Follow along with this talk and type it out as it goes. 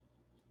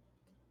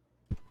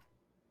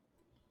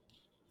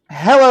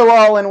Hello,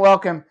 all, and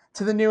welcome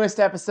to the newest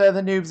episode of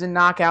the Noobs and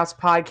Knockouts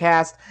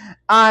podcast.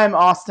 I'm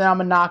Austin.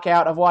 I'm a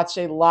knockout. I've watched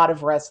a lot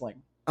of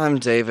wrestling. I'm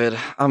David.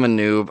 I'm a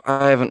noob.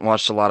 I haven't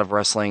watched a lot of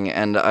wrestling,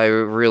 and I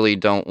really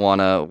don't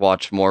want to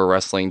watch more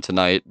wrestling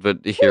tonight,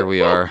 but here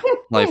we are.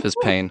 Life is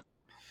pain.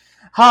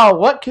 Oh,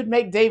 what could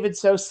make David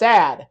so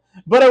sad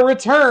but a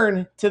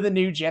return to the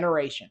new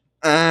generation?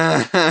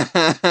 I'm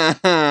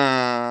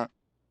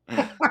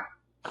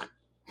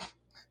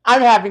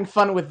having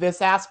fun with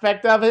this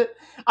aspect of it.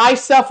 I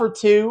suffer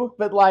too,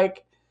 but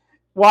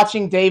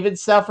watching David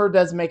suffer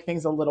does make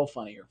things a little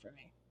funnier for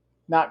me.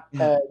 Not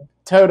this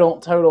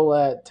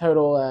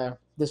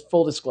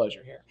full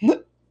disclosure here.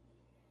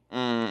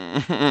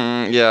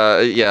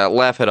 Yeah,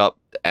 laugh it up,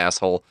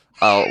 asshole.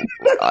 I'll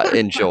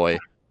enjoy.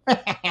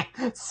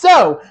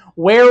 So,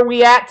 where are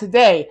we at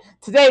today?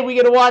 Today we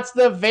get to watch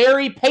the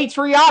very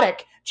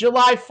patriotic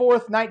July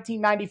 4th,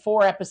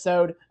 1994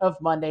 episode of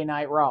Monday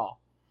Night Raw.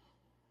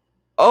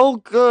 Oh,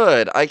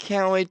 good. I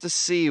can't wait to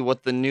see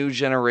what the new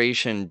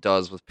generation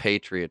does with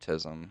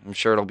patriotism. I'm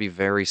sure it'll be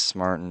very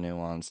smart and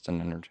nuanced and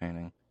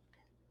entertaining.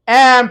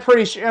 I'm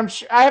pretty sure.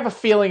 I have a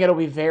feeling it'll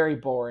be very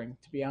boring,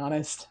 to be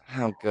honest.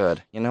 Oh,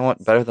 good. You know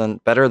what?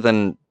 Better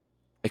than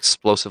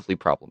explosively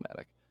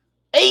problematic.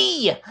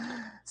 Hey!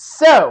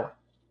 So,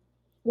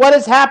 what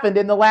has happened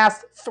in the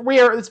last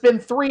it's been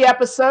 3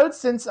 episodes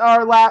since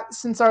our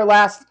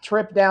last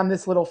trip down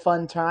this little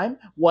fun time.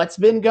 What's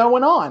been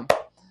going on?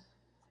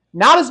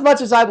 Not as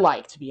much as I'd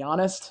like, to be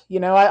honest. You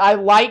know, I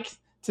like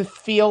to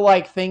feel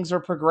like things are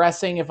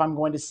progressing if I'm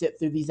going to sit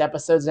through these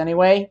episodes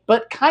anyway,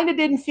 but kind of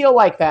didn't feel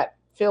like that.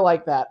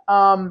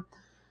 Kind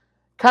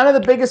of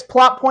the biggest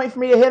plot point for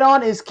me to hit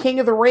on is King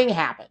of the Ring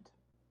happened.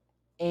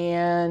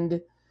 And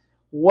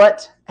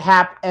what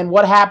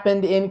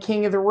happened in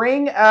King of the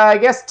Ring? I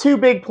guess 2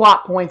 big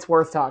plot points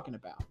worth talking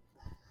about.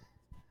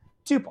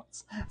 2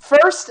 points.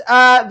 First,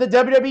 the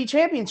WWE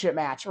Championship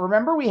match.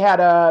 Remember, we had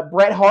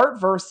Bret Hart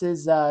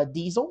versus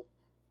Diesel.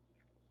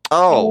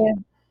 Oh,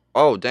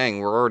 dang,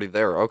 we're already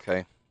there.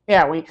 Okay.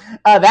 Yeah,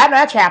 that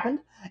match happened,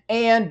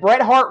 and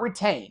Bret Hart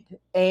retained.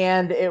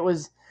 And it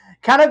was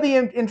kind of the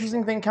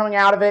interesting thing coming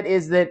out of it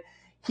is that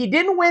he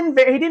didn't win.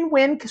 He didn't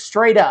win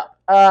straight up.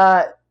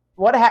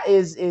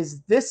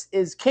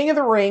 Is King of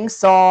the Ring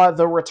saw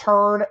the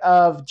return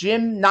of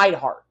Jim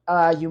Neidhart.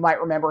 You might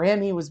remember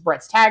him. He was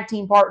Bret's tag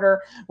team partner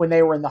when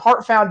they were in the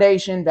Hart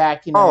Foundation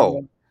back,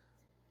 Yeah,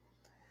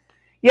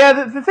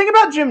 the thing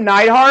about Jim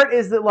Neidhart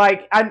is that,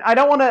 I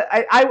don't want to...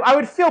 I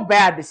would feel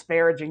bad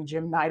disparaging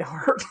Jim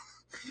Neidhart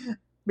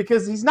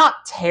because he's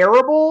not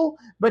terrible,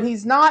 but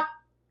he's not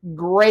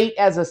great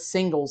as a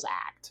singles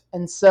act.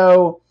 And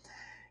so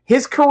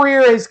his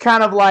career is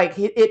kind of like...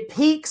 It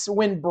peaks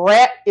when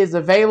Bret is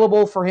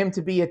available for him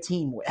to be a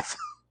team with.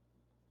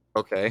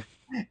 Okay.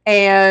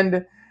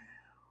 And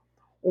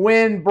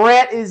when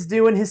Bret is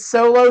doing his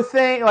solo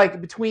thing,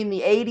 like between the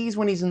 80s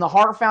when he's in the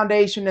Hart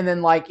Foundation and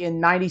then like in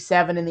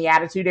 97 in the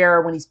Attitude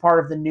Era when he's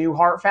part of the new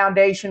Hart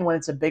Foundation when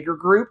it's a bigger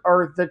group,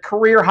 are the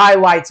career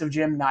highlights of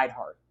Jim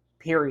Neidhart,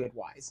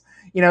 period-wise.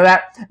 You know,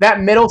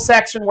 that middle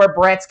section where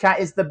Bret's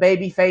is the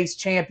babyface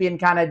champion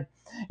kind of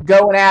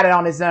going at it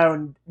on his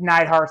own,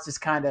 Neidhart's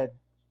just kind of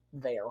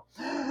there.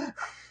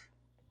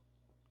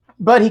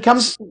 But he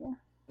comes...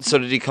 So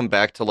did he come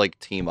back to, like,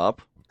 team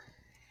up?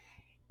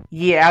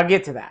 Yeah, I'll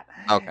get to that.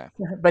 Okay.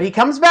 But he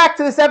comes back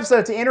to this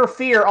episode to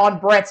interfere on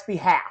Bret's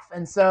behalf.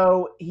 And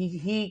so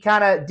he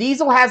kind of...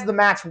 Diesel has the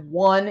match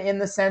won in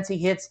the sense he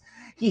hit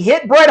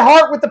Bret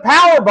Hart with the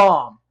power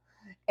bomb.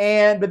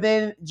 But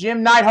then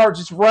Jim Neidhart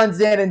just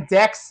runs in and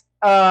decks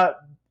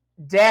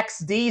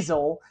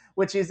Diesel,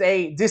 which is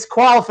a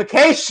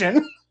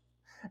disqualification.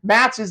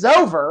 Match is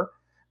over.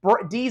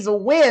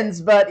 Diesel wins,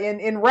 but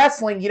in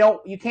wrestling,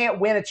 you can't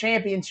win a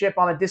championship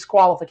on a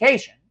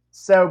disqualification.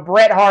 So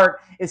Bret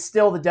Hart is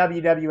still the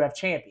WWF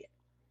champion.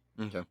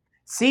 Okay.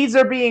 Seeds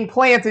are being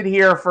planted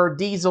here for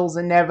Diesel's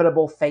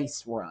inevitable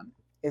face run.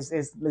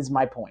 Is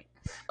my point.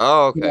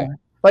 Oh, okay. Yeah.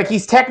 Like,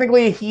 he's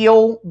technically a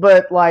heel,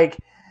 but like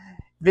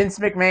Vince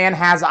McMahon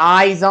has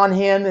eyes on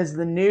him as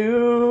the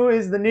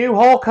new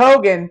Hulk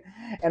Hogan,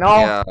 and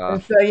all. Yeah.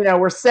 And so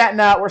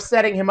we're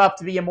setting him up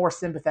to be a more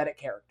sympathetic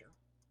character.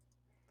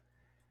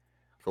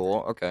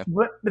 Cool. Okay.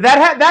 But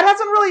that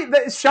hasn't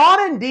really...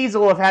 Shawn and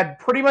Diesel have had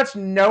pretty much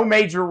no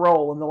major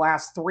role in the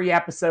last 3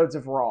 episodes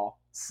of Raw.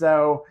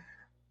 So,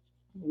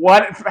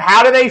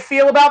 how do they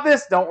feel about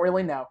this? Don't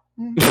really know.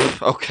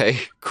 Okay.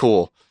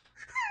 Cool.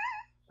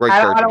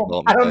 I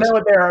don't know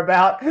what they're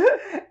about.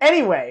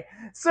 Anyway,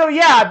 so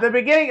yeah, the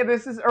beginning.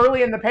 This is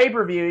early in the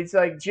pay-per-view. It's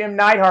like Jim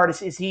Neidhart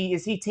is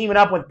he teaming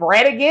up with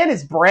Bret again?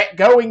 Is Bret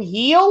going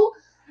heel?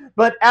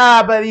 But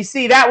you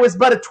see, that was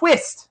but a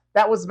twist.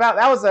 That was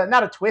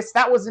not a twist.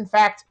 That was, in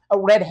fact, a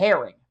red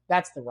herring.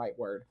 That's the right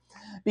word.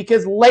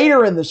 Because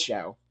later in the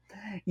show,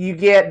 you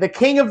get the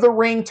King of the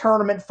Ring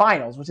tournament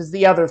finals, which is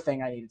the other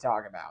thing I need to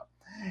talk about.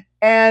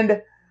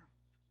 And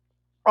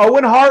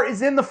Owen Hart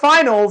is in the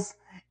finals,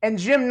 and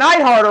Jim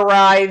Neidhart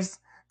arrives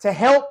to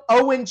help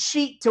Owen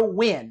cheat to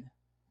win.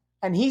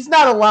 And he's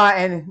not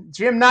aligned, and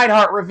Jim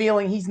Neidhart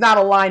revealing he's not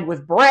aligned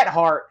with Bret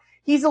Hart.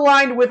 He's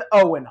aligned with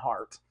Owen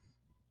Hart.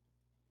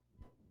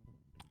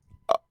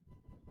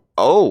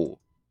 Oh.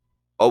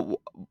 Are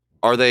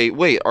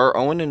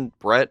Owen and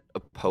Bret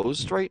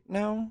opposed right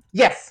now?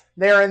 Yes,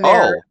 they're in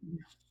there. Oh.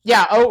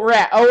 Yeah,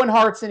 Owen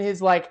Hart's in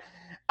his like,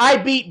 I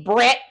beat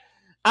Bret.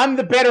 I'm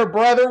the better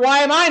brother. Why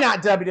am I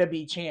not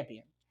WWE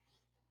champion?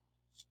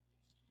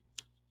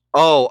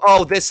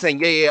 Oh, this thing.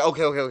 Yeah.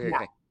 Okay.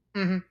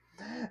 Mm-hmm.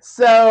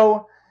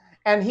 So,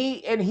 and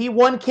he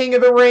won King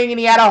of the Ring, and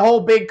he had a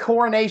whole big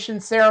coronation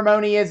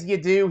ceremony, as you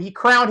do. He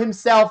crowned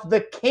himself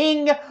the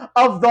King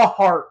of the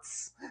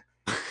Hearts.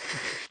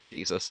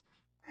 Jesus.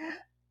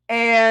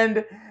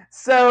 And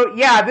so,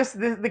 yeah,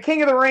 the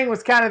King of the Ring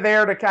was kind of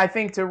there to, I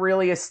think, to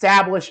really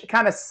establish,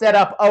 kind of set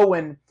up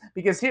Owen.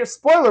 Because here's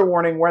spoiler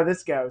warning where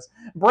this goes.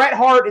 Bret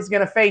Hart is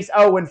going to face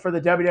Owen for the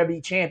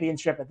WWE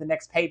Championship at the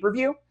next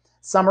pay-per-view,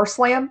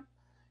 SummerSlam,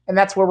 and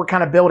that's where we're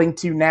kind of building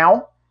to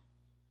now.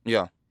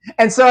 Yeah.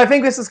 And so I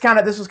think this was kind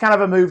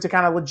of a move to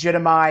kind of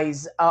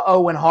legitimize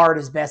Owen Hart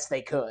as best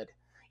they could.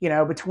 You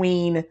know,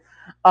 between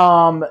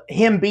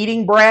him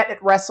beating Bret at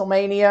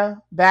WrestleMania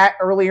back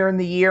earlier in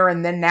the year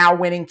and then now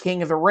winning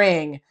King of the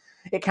Ring,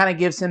 it kind of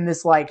gives him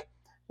this like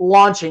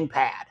launching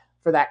pad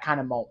for that kind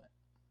of moment.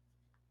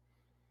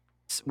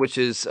 Which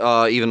is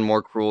even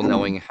more cruel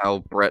knowing how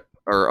Bret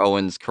or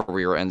Owen's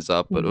career ends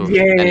up. But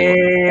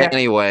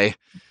anyway,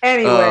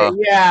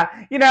 yeah,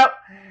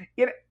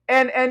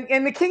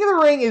 and the King of the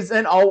Ring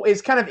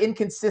is kind of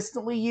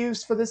inconsistently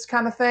used for this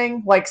kind of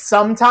thing. Like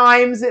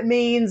sometimes it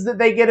means that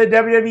they get a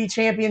WWE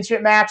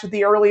Championship match at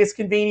the earliest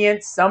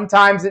convenience.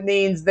 Sometimes it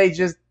means they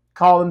just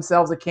call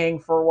themselves a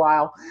king for a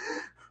while.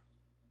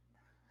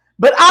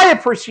 But I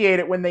appreciate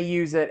it when they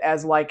use it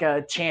as like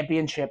a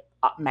championship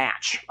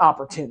match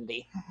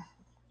opportunity.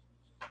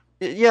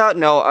 Yeah,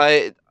 no,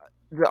 I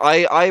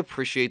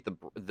appreciate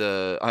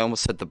the I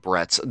almost said the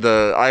Bretts.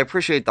 I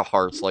appreciate the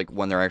Hearts like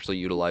when they're actually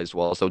utilized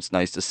well. So it's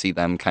nice to see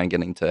them kind of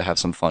getting to have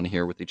some fun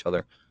here with each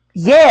other.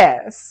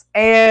 Yes,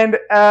 and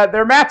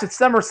their match at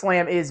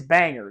SummerSlam is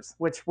bangers,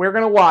 which we're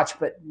gonna watch,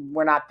 but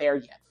we're not there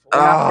yet.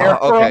 We're not there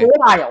for a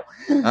while.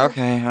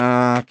 Okay.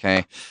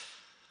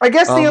 I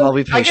guess I'll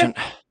be patient.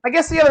 I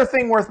guess the other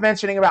thing worth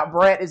mentioning about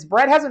Bret is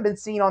Bret hasn't been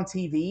seen on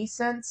TV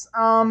since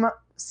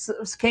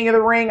King of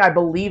the Ring. I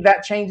believe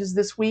that changes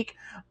this week,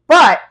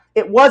 but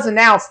it was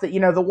announced that,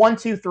 the 1,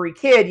 2, 3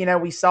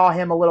 kid, we saw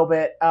him a little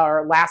bit,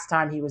 or last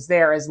time he was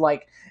there, as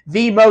like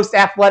the most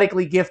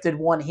athletically gifted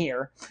one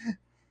here.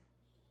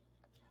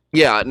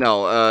 Yeah,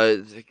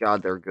 no,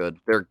 God, they're good.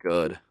 They're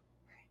good.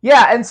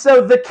 Yeah, and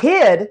so the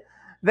kid,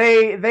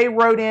 they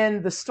wrote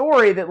in the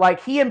story that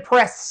like he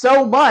impressed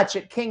so much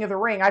at King of the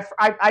Ring.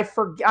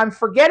 I'm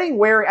forgetting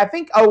where. I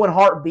think Owen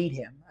Hart beat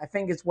him. I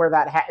think it's where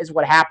that is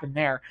what happened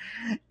there.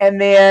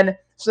 And then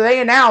so they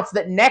announced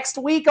that next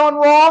week on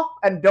Raw,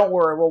 and don't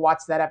worry, we'll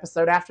watch that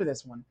episode after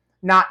this one.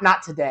 Not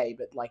today,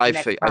 but like I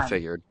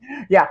figured.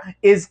 Yeah,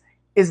 is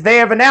they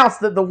have announced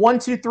that the 1,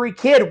 2, 3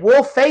 kid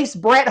will face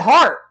Bret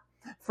Hart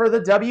for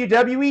the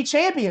WWE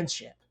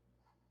Championship.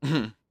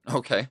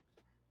 Okay.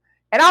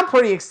 And I'm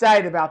pretty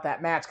excited about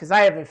that match because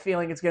I have a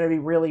feeling it's going to be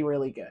really,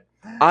 really good.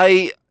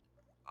 I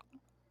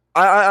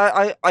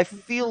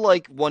feel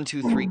like 1,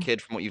 2, 3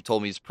 kid from what you've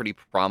told me is pretty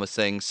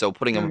promising. So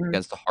putting him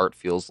against the Hart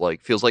feels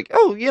like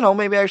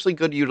maybe actually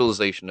good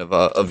utilization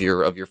of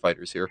your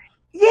fighters here.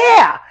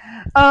 Yeah.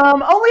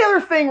 Only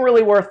other thing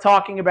really worth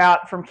talking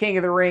about from King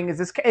of the Ring is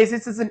this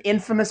is an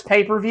infamous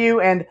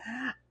pay-per-view, and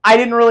I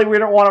didn't want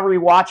to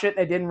rewatch it.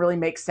 It didn't really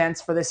make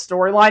sense for this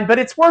storyline, but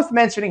it's worth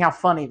mentioning how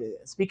funny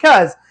it is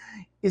because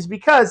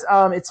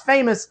it's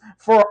famous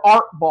for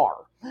Art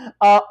Barr.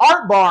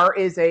 Art Barr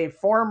is a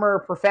former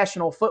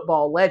professional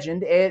football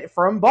legend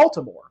from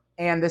Baltimore,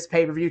 and this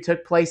pay-per-view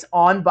took place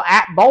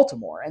at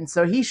Baltimore, and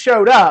so he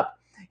showed up.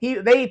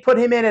 They put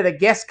him in at a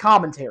guest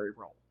commentary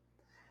role.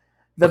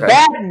 The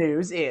bad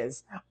news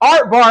is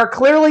Art Barr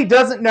clearly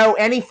doesn't know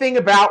anything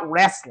about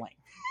wrestling.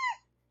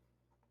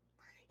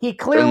 He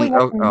clearly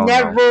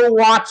never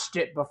watched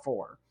it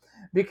before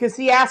because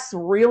he asks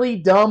really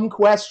dumb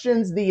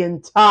questions the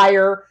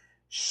entire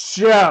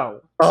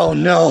show. Oh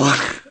no.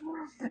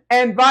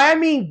 And by I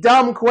mean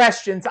dumb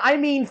questions, I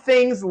mean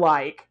things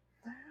like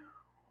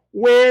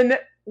when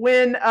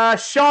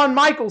Shawn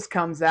Michaels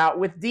comes out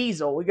with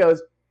Diesel, he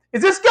goes,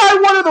 "Is this guy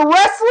one of the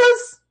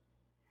wrestlers?"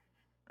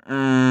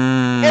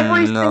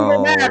 Every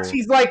single match,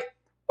 he's like,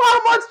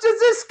 "How much does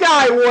this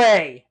guy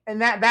weigh?"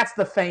 And that's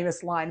the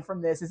famous line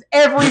from this is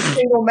every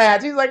single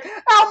match. He's like,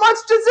 "How much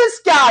does this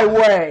guy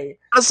weigh?"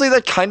 Honestly,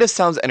 that kind of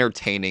sounds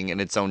entertaining in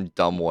its own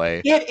dumb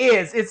way. It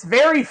is. It's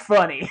very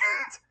funny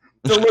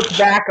to look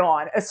back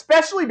on,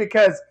 especially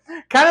because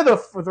kind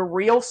of the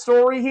real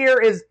story here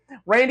is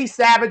Randy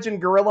Savage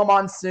and Gorilla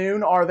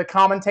Monsoon are the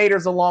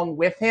commentators along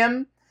with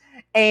him.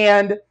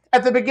 And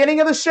at the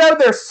beginning of the show,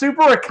 they're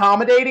super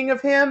accommodating of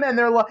him, and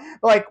they're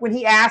like when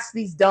he asks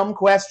these dumb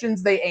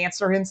questions, they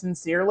answer him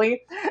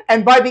sincerely.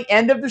 And by the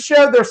end of the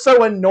show, they're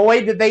so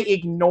annoyed that they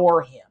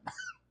ignore him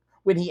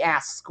when he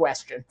asks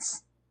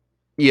questions.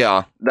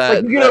 Yeah,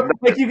 Like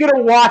you get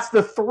to watch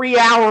the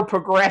 3-hour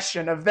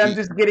progression of them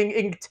just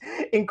getting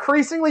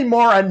increasingly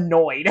more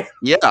annoyed.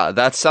 Yeah,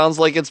 that sounds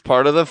like it's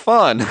part of the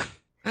fun.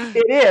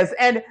 It is,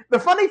 and the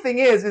funny thing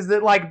is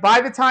that like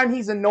by the time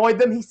he's annoyed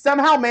them, he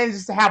somehow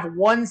manages to have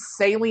one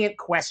salient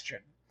question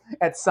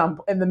at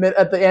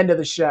the end of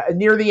the show,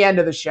 near the end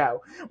of the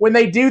show, when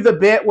they do the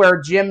bit where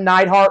Jim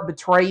Neidhart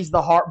betrays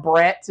the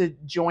Brett to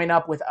join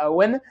up with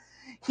Owen.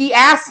 He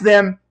asks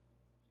them,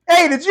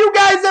 "Hey, did you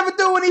guys ever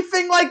do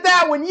anything like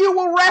that when you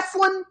were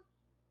wrestling?"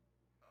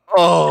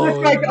 Oh, and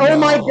it's like, no. Oh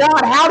my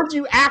God, how did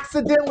you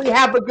accidentally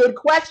have a good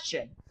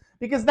question?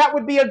 Because that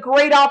would be a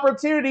great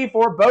opportunity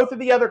for both of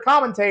the other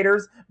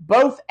commentators,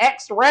 both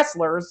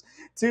ex-wrestlers,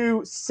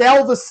 to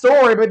sell the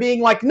story by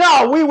being like,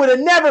 no, we would have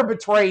never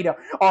betrayed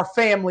our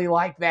family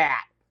like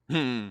that.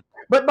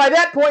 But by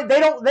that point,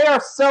 they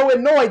are so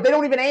annoyed, they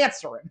don't even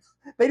answer him.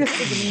 They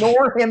just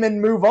ignore him and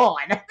move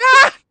on.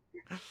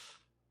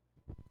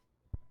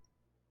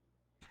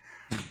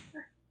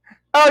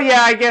 Oh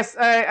yeah, I guess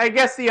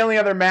the only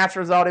other match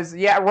result is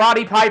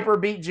Roddy Piper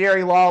beat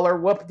Jerry Lawler.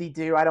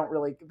 Whoop-de-doo. I don't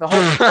really the whole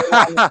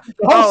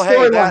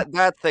storyline.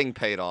 That thing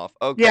paid off.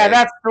 Okay. Yeah,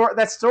 that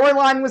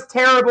storyline was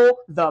terrible.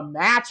 The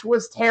match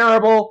was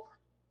terrible.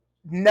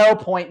 No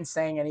point in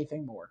saying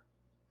anything more.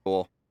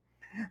 Cool.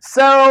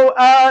 So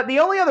the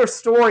only other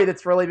story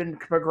that's really been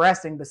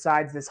progressing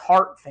besides this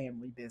Hart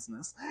family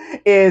business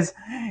is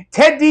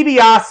Ted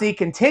DiBiase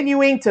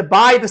continuing to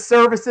buy the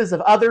services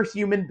of other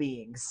human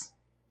beings.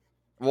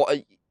 Well,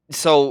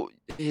 so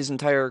his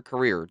entire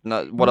career.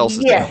 What else is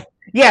new?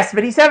 Yes,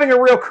 but he's having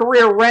a real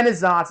career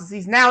renaissance as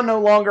he's now no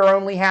longer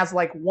only has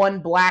like one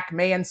black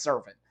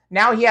manservant.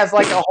 Now he has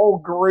like a whole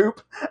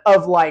group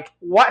of like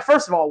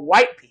first of all,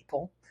 white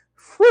people,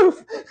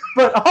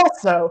 but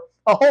also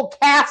a whole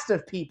cast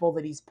of people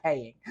that he's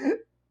paying.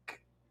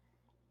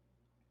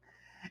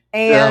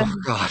 And oh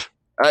God,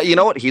 you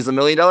know what? He's $1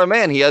 million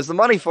man. He has the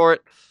money for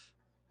it.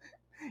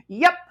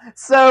 Yep.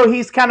 So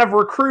he's kind of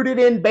recruited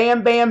in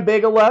Bam Bam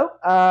Bigelow.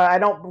 I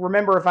don't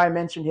remember if I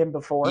mentioned him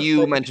before.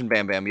 You mentioned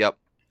Bam Bam, yep.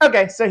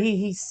 Okay, so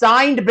he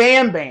signed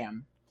Bam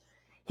Bam.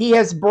 He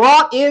has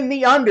brought in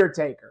The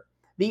Undertaker.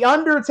 The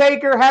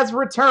Undertaker has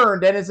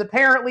returned and is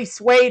apparently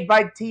swayed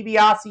by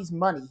DiBiase's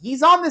money.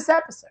 He's on this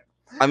episode.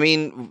 I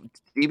mean,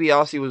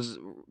 DiBiase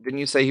didn't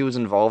you say he was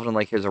involved in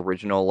like his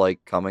original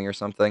like coming or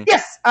something?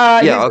 Yes.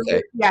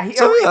 Okay.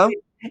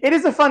 It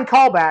is a fun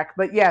callback,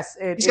 but yes.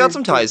 He's got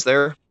some ties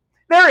there.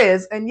 There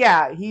is, and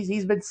yeah,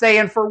 he's been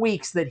saying for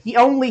weeks that he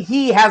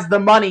has the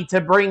money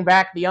to bring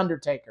back The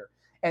Undertaker.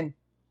 And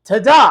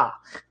ta-da!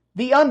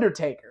 The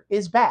Undertaker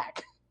is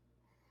back.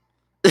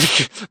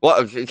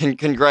 Well,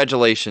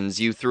 congratulations.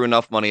 You threw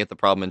enough money at the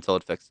problem until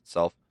it fixed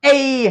itself.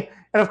 Hey!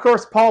 And of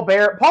course, Paul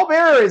Bearer. Paul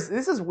Bearer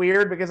this is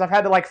weird because I've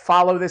had to like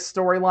follow this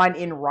storyline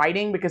in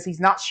writing because he's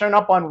not shown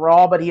up on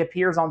Raw, but he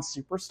appears on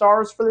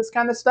Superstars for this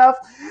kind of stuff.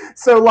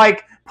 So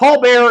like,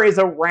 Paul Bearer is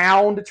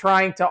around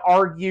trying to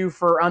argue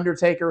for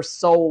Undertaker's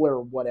soul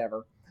or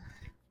whatever.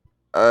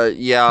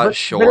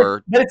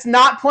 Sure. But it's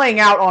not playing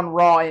out on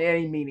Raw in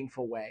any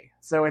meaningful way.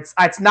 So it's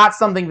not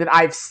something that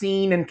I've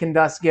seen and can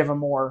thus give a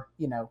more,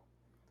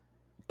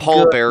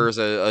 Paul Bearer's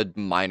a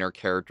minor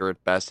character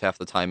at best half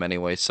the time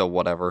anyway, so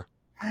whatever.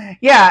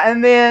 Yeah,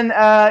 and then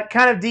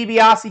kind of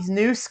DiBiase's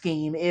new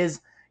scheme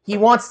is he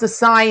wants to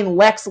sign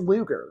Lex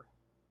Luger.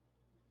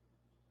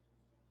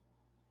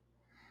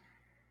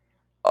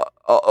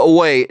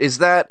 Wait, is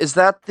that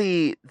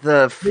the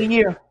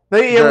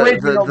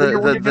original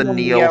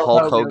Neo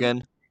Hulk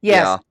Hogan?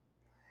 Yes.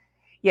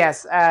 Yeah.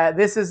 Yes,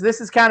 this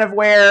is kind of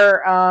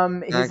where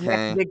his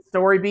next big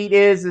story beat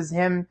is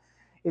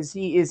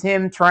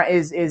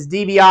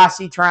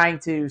DiBiase trying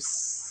to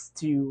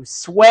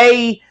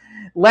sway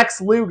Lex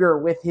Luger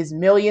with his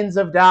millions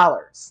of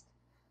dollars.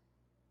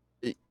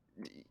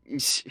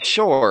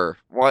 Sure,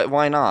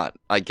 why not?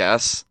 I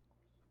guess.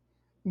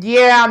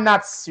 Yeah, I'm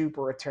not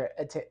super well,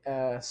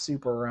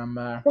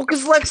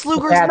 because Lex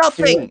Luger's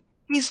nothing.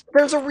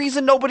 There's a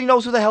reason nobody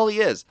knows who the hell he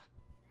is.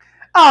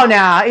 Oh no,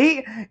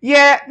 I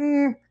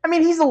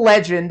mean he's a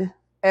legend,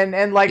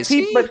 and like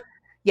people, but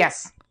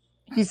yes,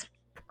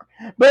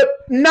 but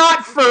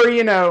not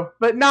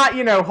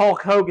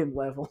Hulk Hogan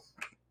level.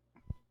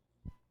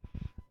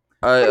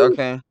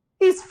 Okay.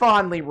 He's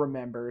fondly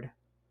remembered.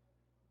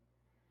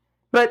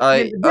 But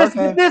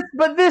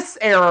this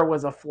era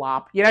was a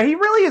flop. He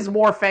really is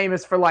more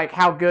famous for like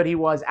how good he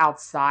was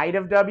outside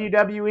of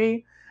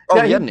WWE.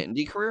 Oh, he had an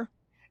indie career?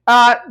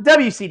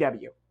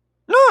 WCW.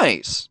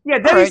 Nice. Yeah,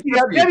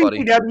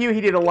 WCW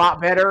he did a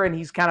lot better, and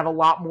he's kind of a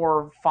lot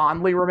more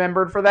fondly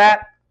remembered for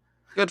that.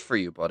 Good for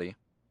you, buddy.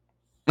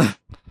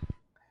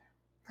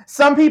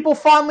 Some people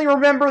fondly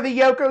remember the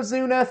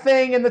Yokozuna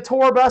thing and the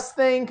tour bus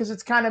thing because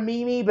it's kind of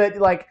memey, but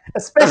like,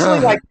 especially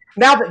like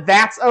now that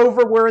that's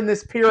over, we're in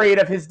this period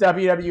of his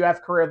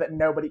WWF career that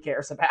nobody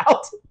cares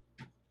about.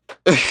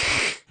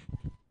 It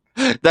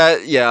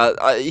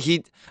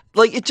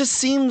just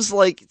seems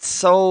like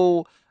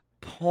so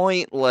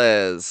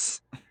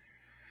pointless.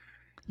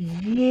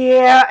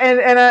 Yeah,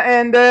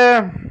 and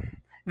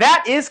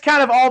that is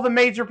kind of all the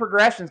major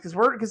progressions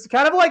because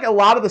kind of like a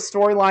lot of the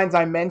storylines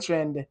I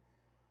mentioned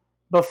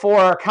before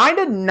are kind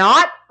of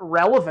not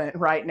relevant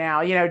right now.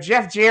 You know,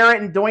 Jeff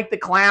Jarrett and Doink the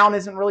Clown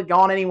isn't really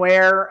gone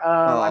anywhere. Oh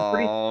I'm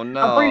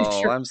pretty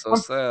no, sure I'm so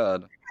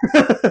sad.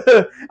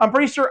 I'm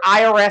pretty sure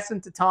IRS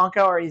and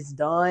Tatanka are is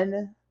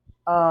done.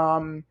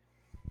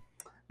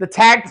 The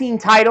tag team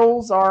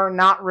titles are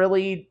not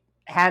really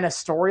had a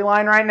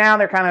storyline right now.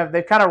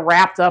 They've kind of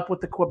wrapped up with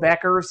the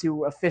Quebecers,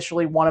 who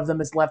officially one of them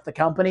has left the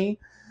company.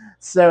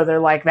 So they're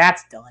like,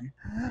 that's done.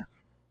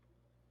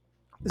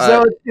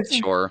 So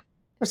sure.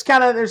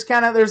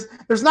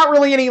 There's not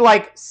really any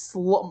like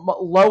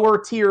lower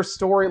tier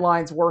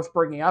storylines worth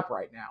bringing up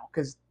right now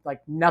because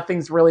like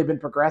nothing's really been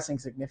progressing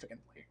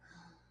significantly.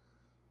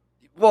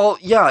 Well,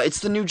 yeah, it's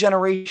the new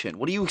generation.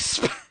 What do you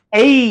expect?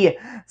 Hey,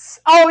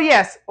 oh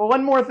yes,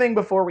 one more thing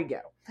before we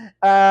go.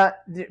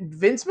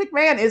 Vince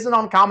McMahon isn't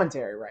on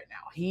commentary right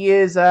now. He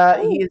has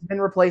been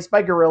replaced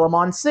by Gorilla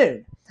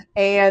Monsoon.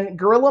 And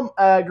Gorilla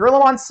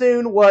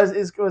Monsoon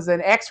was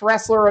an ex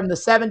wrestler in the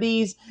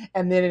 70s,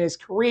 and then in his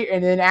career,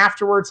 and then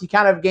afterwards he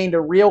kind of gained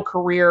a real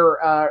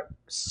career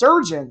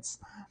surgence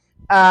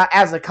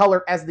as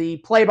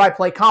the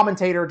play-by-play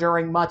commentator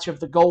during much of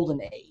the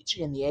golden age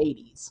in the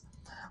 80s.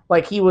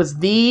 Like he was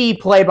the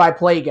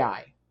play-by-play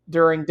guy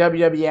during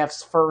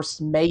WWF's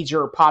first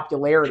major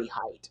popularity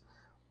height.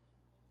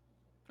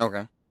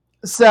 Okay.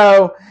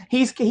 So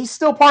he's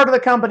still part of the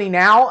company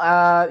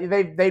now.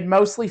 They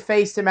mostly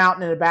phased him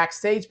out in a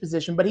backstage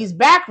position, but he's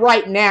back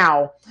right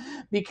now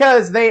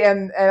because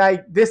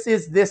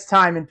this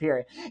time in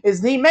period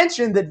is he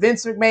mentioned that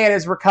Vince McMahon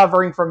is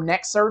recovering from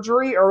neck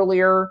surgery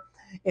earlier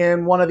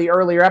in one of the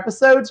earlier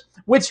episodes,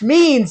 which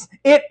means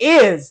it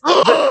is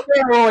the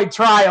steroid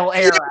trial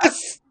era.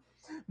 Yes!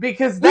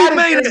 Because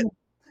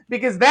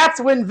that's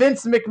when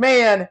Vince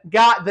McMahon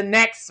got the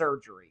neck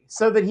surgery,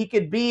 so that he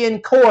could be in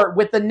court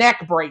with the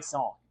neck brace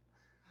on.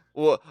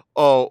 Well,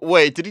 oh,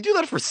 wait, did he do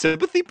that for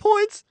sympathy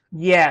points?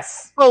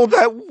 Yes. Oh,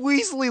 that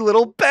weaselly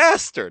little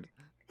bastard.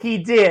 He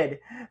did.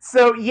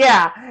 So,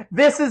 yeah,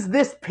 this is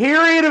this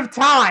period of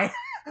time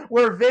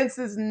where Vince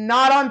is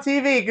not on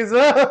TV because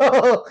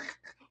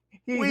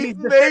he's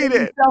made it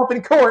himself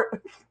in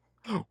court.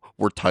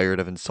 We're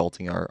tired of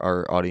insulting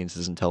our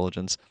audience's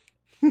intelligence.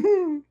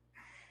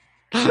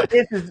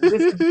 This is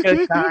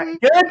good time.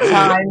 Good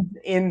times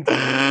in.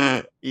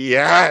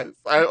 Yes.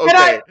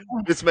 Okay.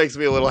 This makes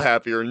me a little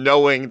happier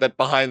knowing that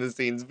behind the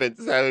scenes Vince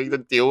is having to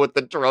deal with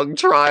the drug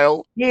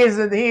trial. He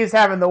is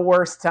having the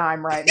worst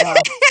time right now.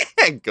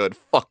 Good.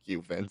 Fuck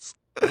you, Vince.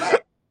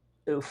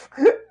 Oof.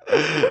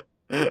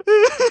 Okay.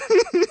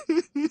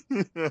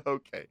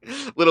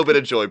 A little bit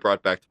of joy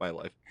brought back to my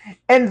life.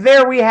 And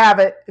there we have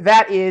it.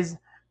 That is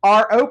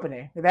our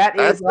opening.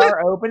 That's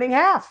our opening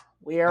half.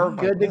 We are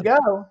good to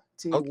go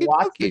to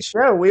watch the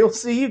show. We'll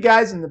see you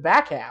guys in the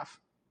back half.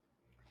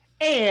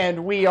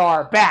 And we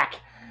are back.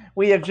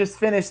 We have just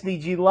finished the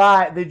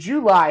July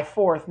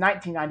 4th,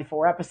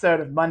 1994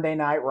 episode of Monday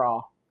Night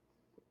Raw.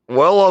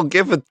 Well, I'll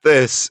give it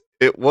this.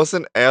 It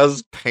wasn't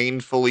as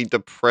painfully,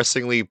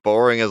 depressingly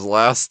boring as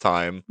last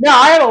time. No,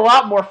 I had a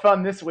lot more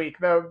fun this week,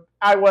 though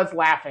I was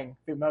laughing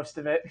through most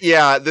of it.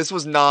 Yeah, this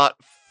was not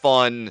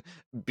fun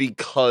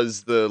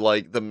because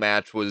the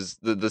match was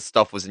the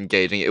stuff was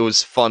engaging. It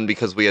was fun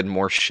because we had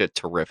more shit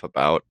to riff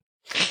about.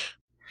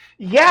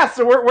 Yeah,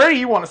 so where do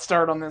you want to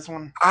start on this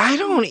one? I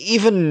don't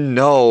even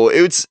know.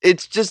 It's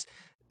just,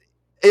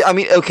 I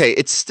mean, okay,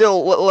 it's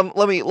still,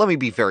 let me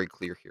be very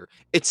clear here.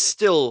 It's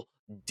still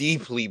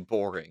deeply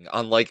boring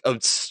on like a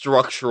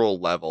structural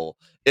level.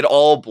 It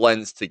all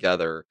blends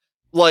together.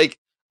 Like,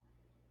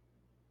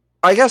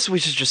 I guess we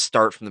should just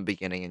start from the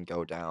beginning and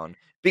go down.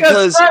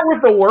 Because start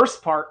with the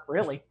worst part,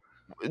 really.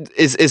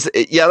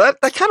 Yeah,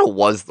 that kind of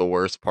was the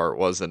worst part,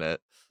 wasn't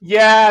it?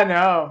 Yeah,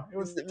 no. It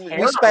was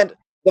terrible. We spent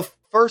the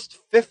first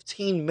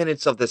 15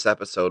 minutes of this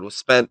episode was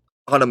spent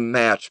on a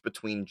match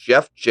between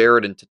Jeff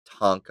Jarrett and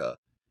Tatanka.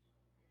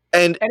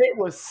 And it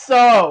was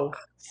so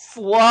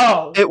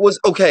slow. It was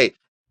okay.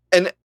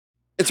 And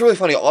it's really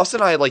funny. Austin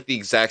and I had like the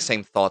exact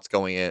same thoughts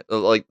going in,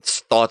 like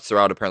thoughts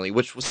throughout apparently,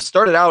 which was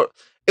started out,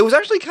 it was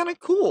actually kind of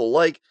cool.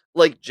 Like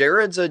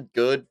Jarrett's a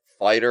good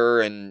fighter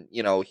and,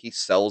 you know, he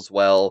sells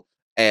well,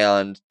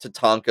 and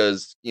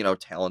Tatanka's, you know,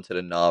 talented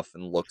enough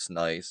and looks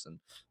nice and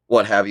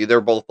what have you.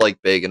 They're both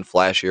like big and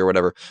flashy or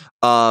whatever.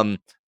 And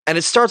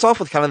it starts off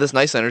with kind of this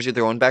nice energy.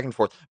 They're going back and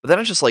forth, but then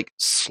it just like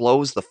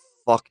slows the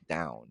fuck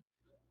down.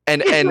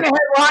 And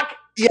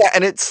yeah,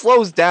 and it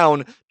slows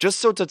down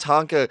just so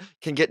Tatanka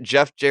can get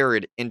Jeff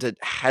Jarrett into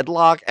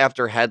headlock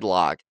after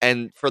headlock,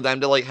 and for them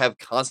to like have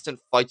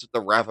constant fights with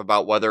the ref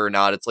about whether or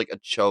not it's like a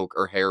choke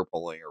or hair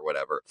pulling or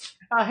whatever.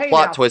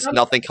 Plot twist,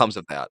 nothing comes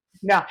of that.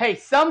 Now, hey,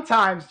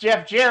 sometimes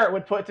Jeff Jarrett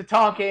would put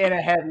Tatanka in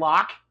a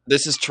headlock.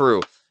 This is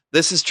true.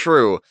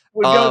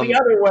 Would go the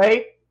other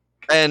way.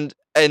 And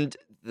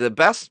the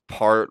best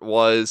part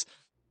was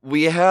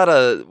we had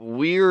a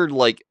weird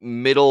like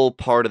middle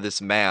part of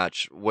this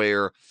match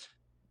where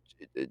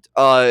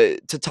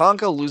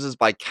Tatanka loses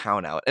by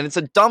countout, and it's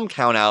a dumb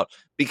countout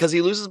because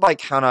he loses by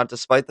countout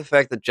despite the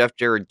fact that Jeff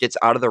Jarrett gets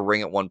out of the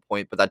ring at one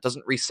point, but that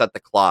doesn't reset the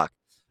clock.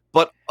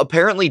 But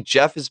apparently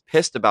Jeff is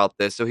pissed about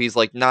this, so he's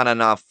like,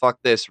 nah, fuck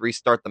this,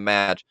 restart the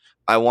match.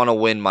 I want to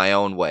win my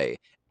own way.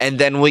 And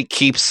then we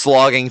keep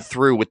slogging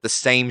through with the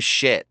same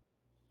shit.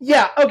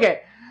 Yeah,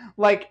 okay.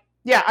 Like,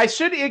 yeah, I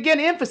should again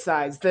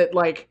emphasize that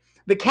like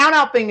the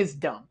countout thing is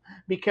dumb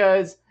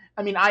because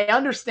I mean I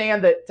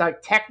understand that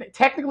like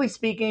technically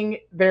speaking,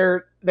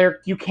 there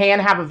you can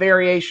have a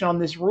variation on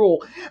this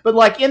rule, but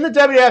like in the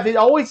WWF, it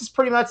always is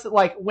pretty much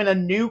like when a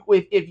new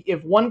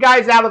if one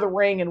guy's out of the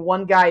ring and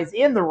one guy is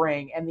in the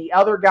ring and the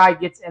other guy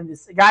gets and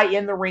this guy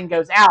in the ring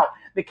goes out,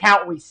 the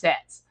count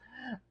resets.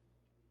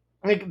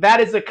 Like that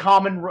is a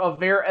common,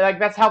 like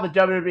that's how the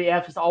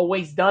WWF has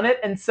always done it,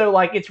 and so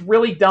like it's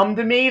really dumb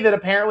to me that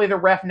apparently the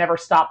ref never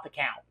stopped the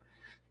count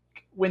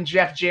when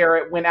Jeff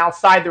Jarrett went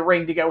outside the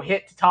ring to go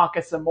hit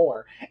Tatanka some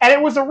more, and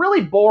it was a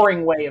really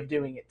boring way of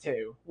doing it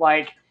too.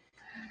 Like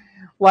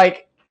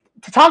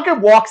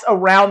Tatanka walks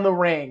around the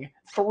ring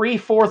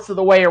 3/4 of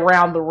the way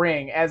around the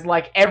ring as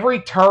like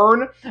every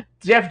turn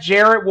Jeff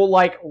Jarrett will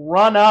like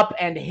run up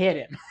and hit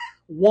him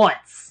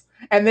once,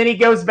 and then he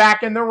goes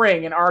back in the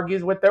ring and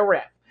argues with the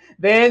ref.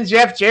 Then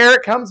Jeff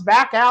Jarrett comes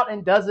back out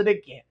and does it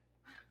again.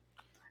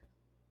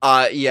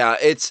 Yeah,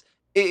 it's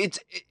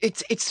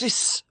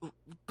this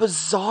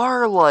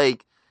bizarre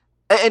like,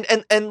 and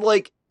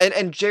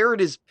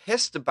Jarrett is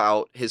pissed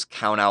about his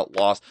count out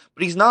loss,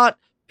 but he's not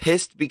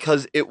pissed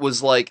because it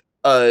was like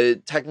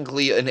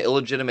technically an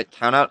illegitimate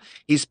count out.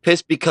 He's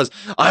pissed because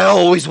I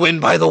always win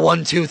by the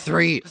 1, 2,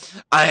 3.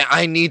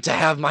 I need to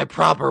have my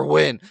proper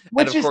win,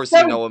 which and of course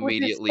you know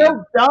immediately. Which is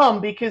so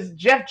dumb because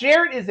Jeff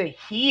Jarrett is a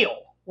heel.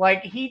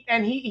 Like he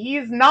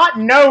is not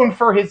known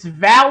for his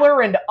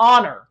valor and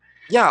honor.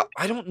 Yeah,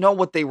 I don't know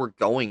what they were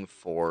going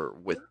for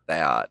with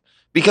that.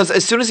 Because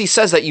as soon as he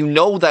says that, you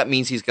know that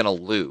means he's gonna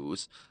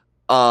lose.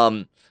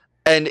 And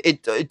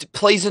it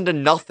plays into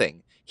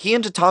nothing. He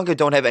and Tatanka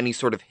don't have any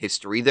sort of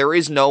history. There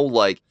is no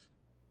like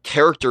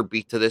character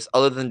beat to this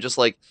other than just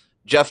like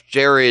Jeff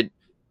Jarrett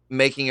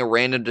making a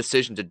random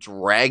decision to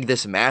drag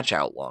this match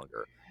out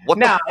longer. What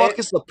the fuck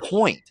is the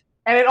point?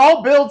 And it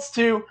all builds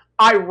to,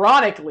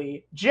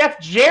 ironically, Jeff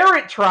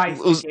Jarrett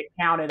tries to get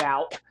counted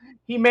out.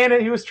 He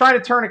was trying to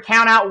turn a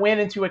count out win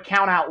into a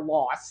count out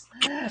loss.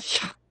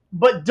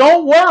 But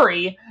don't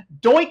worry,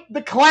 Doink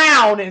the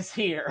Clown is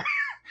here.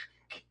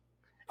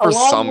 For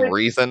some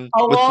reason.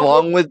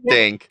 Along with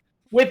Dink.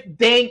 With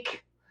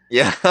Dink.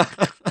 Yeah.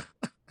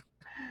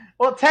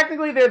 Well,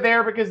 technically they're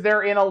there because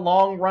they're in a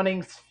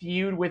long-running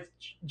feud with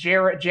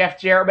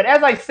Jeff Jarrett. But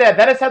as I said,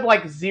 that has had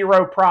like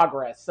zero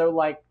progress. So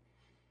like,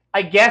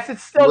 I guess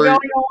it's still going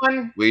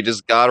on. We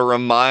just gotta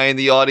remind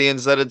the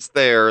audience that it's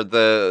there.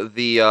 The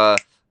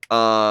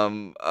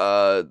gun.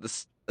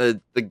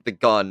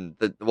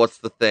 What's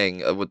the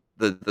thing with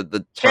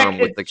the term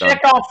with the gun?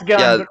 Chekhov's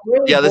gun.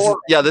 Yeah, but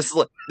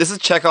really this is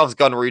Chekhov's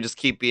gun, where you just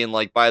keep being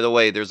like, by the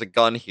way, there's a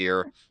gun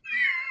here.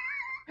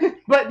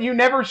 But you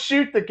never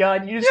shoot the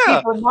gun. You just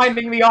keep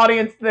reminding the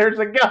audience there's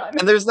a gun.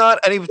 And there's not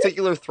any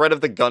particular threat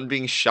of the gun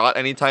being shot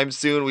anytime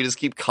soon. We just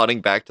keep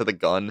cutting back to the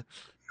gun.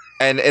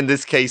 And in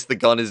this case, the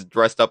gun is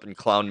dressed up in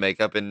clown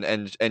makeup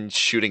and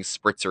shooting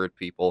spritzer at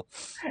people.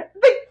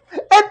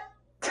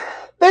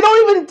 They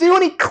don't even do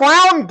any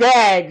clown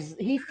gags.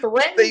 He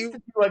threatens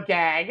to do a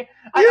gag.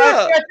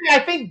 Yeah. I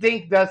think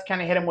Dink does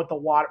kind of hit him with the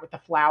water, with the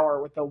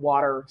flour, with the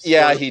water.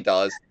 Yeah, he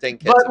does.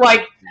 Dink hits but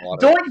like,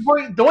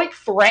 Doink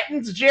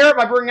threatens Jarrett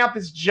by bringing out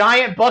this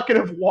giant bucket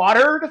of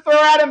water to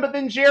throw at him, but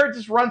then Jarrett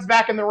just runs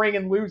back in the ring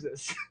and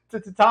loses to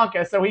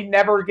Tatanka, so he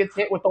never gets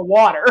hit with the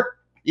water.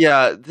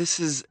 Yeah, this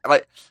is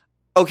like,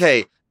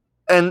 okay,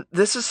 and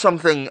this is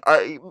something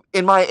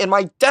in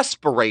my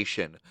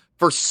desperation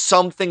for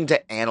something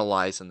to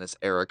analyze in this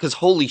era, because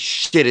holy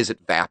shit is it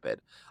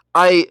vapid.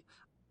 It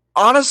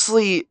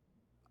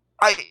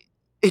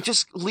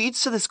just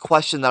leads to this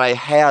question that I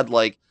had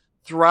like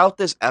throughout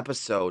this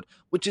episode,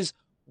 which is,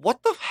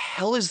 what the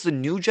hell is the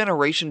new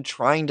generation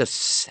trying to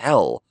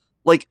sell?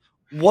 Like,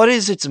 what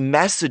is its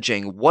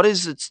messaging? What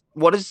is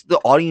the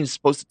audience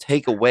supposed to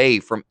take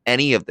away from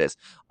any of this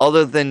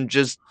other than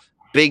just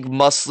big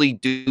muscly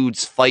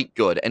dudes fight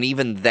good? And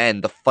even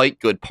then, the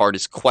fight good part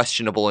is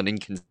questionable and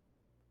inconsistent.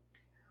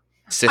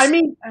 I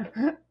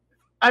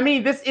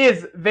mean, this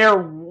is their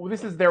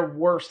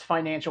worst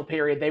financial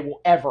period they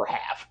will ever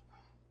have.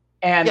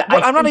 And yeah,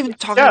 I'm not even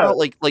talking about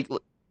like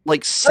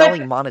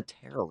selling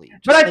monetarily.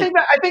 But I think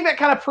that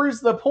kind of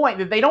proves the point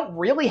that they don't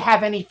really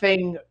have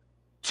anything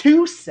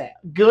to sell,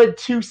 good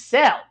to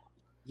sell.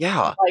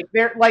 Yeah,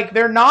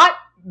 they're not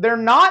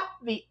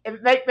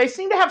they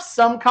seem to have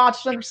some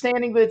conscious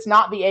understanding that it's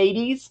not the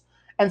 80s,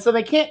 and so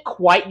they can't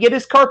quite get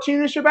as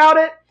cartoonish about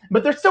it,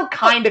 but they're still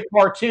kind of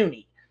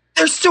cartoony.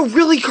 They're still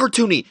really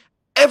cartoony.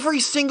 Every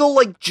single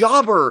like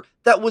jobber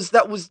that was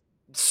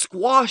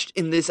squashed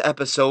in this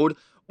episode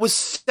was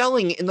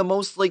selling in the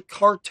most like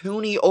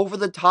cartoony, over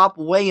the top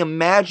way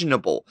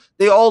imaginable.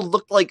 They all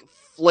looked like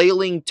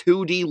flailing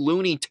 2D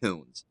Looney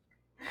Tunes.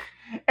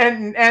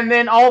 and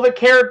then all the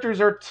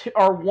characters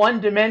are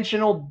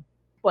one-dimensional,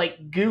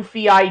 like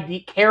goofy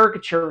ID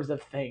caricatures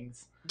of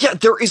things. Yeah,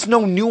 there is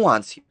no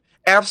nuance here.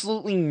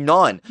 Absolutely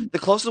none. The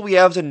closest we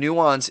have to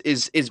nuance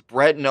is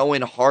Bret and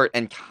Owen Hart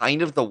and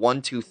kind of the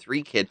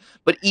 1-2-3 Kid.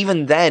 But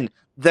even then,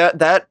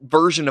 that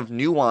version of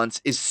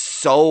nuance is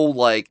so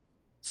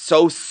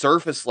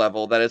surface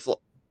level that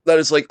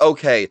it's like,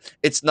 okay,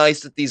 it's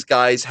nice that these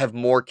guys have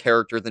more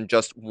character than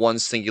just one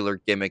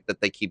singular gimmick that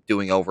they keep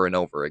doing over and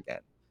over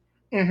again.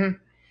 Mm-hmm.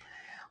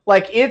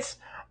 Like, it's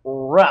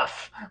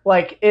rough.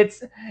 Like,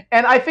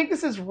 and I think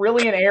this is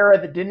really an era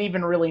that didn't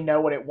even really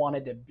know what it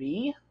wanted to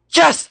be.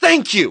 Yes,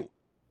 thank you.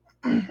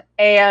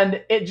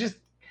 And it just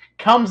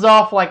comes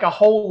off like a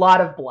whole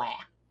lot of blah.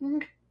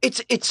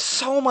 It's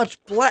so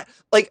much blah.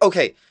 Like,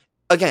 okay,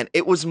 again,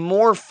 it was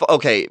more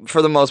okay,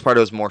 for the most part it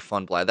was more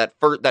fun blah. That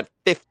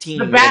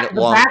 15-minute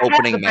long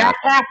opening match. The back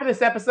half of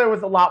this episode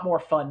was a lot more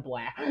fun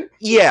blah.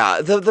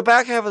 Yeah, the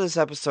back half of this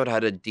episode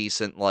had a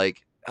decent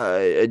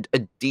a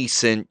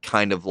decent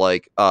kind of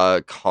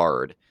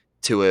card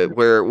to it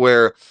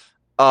where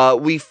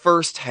we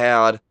first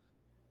had,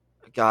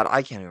 God,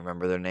 I can't even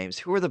remember their names.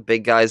 Who were the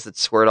big guys that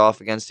squared off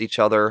against each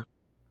other?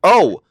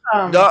 Oh,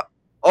 that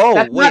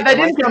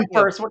didn't come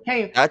first. What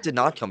came? That did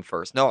not come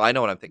first. No, I know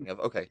what I'm thinking of.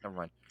 Okay, never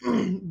mind.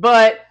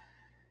 But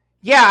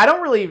yeah, I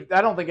don't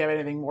think I have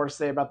anything more to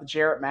say about the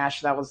Jarrett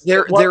match. That was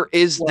there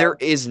is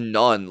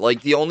none.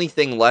 Like, the only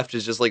thing left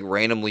is just like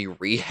randomly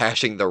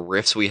rehashing the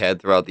riffs we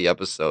had throughout the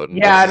episode.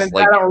 Yeah, I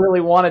don't really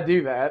want to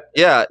do that.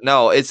 Yeah,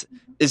 no, it's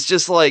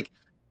just like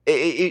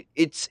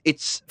it's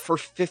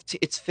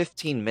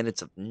 15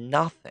 minutes of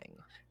nothing.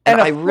 And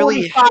a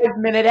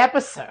 45-minute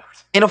episode.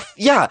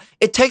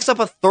 It takes up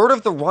a third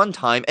of the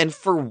runtime, and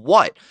for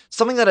what?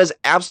 Something that has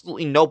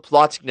absolutely no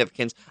plot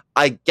significance,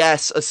 I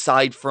guess,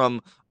 aside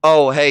from,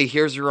 oh, hey,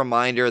 here's a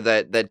reminder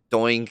that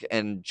Doink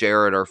and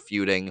Jarrett are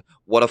feuding.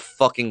 What a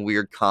fucking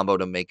weird combo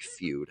to make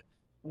feud.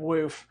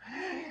 Woof.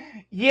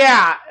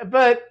 Yeah,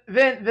 but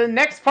then the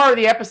next part of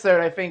the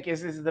episode, I think,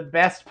 is the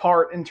best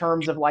part in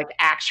terms of like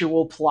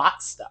actual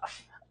plot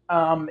stuff.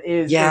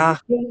 Is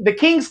the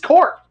King's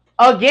Court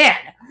again.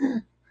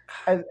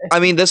 I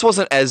mean, this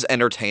wasn't as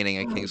entertaining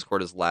at King's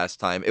Court as last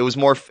time. It was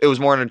more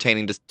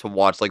entertaining to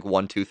watch like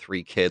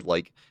 1-2-3 Kid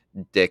like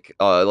dick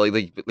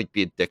like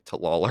be a dick to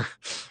Lawler.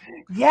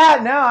 Yeah,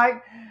 no,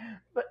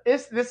 but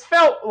this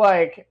felt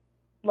like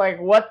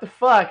what the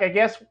fuck? I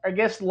guess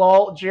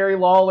Jerry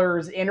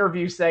Lawler's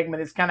interview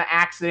segment is kind of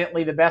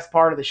accidentally the best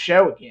part of the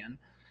show again.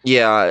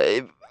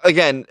 Yeah,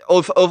 again,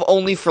 of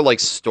only for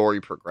like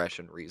story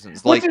progression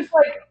reasons. Which is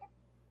like,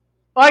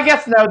 well, I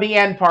guess no, the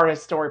end part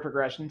is story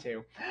progression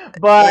too.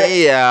 But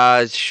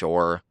yeah,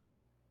 sure.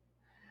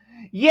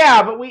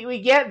 Yeah, but we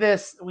get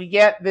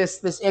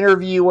this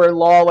interview where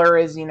Lawler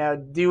is,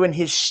 doing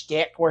his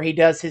shtick, where he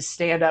does his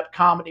stand-up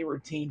comedy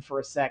routine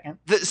for a second.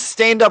 The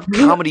stand-up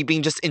comedy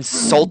being just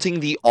insulting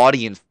the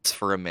audience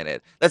for a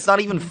minute. That's not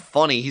even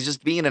funny. He's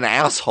just being an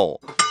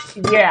asshole.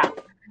 Yeah.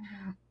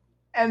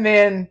 And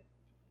then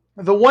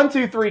the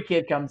 1-2-3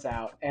 Kid comes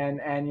out,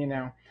 and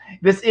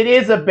it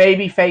is a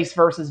babyface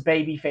versus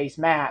babyface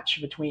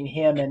match between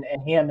him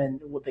and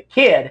with the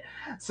Kid.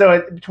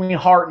 So between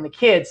Hart and the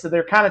Kid. So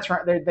they're kind of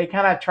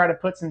try to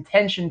put some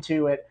tension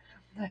to it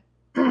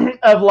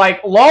of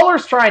like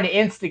Lawler's trying to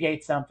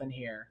instigate something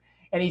here.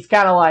 And he's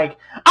kind of like,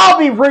 I'll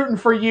be rooting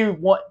for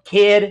you,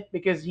 Kid,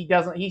 because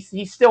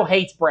he still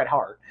hates Bret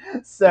Hart.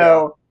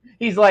 So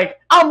he's like,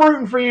 I'm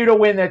rooting for you to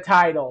win the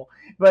title.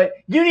 But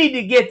you need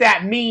to get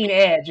that mean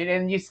edge.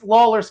 And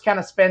Lawler's kind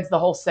of spends the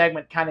whole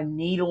segment kind of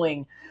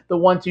needling the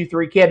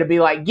 1-2-3 Kid to be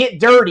like, get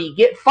dirty,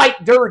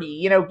 fight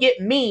dirty, get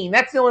mean.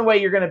 That's the only way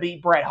you're going to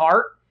beat Bret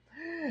Hart.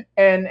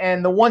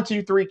 And the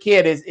 1-2-3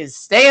 Kid is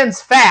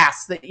stands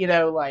fast that,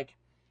 like,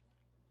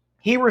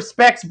 he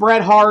respects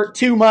Bret Hart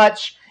too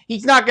much.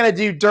 He's not going to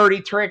do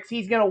dirty tricks.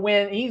 He's going to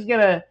win. He's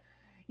going to,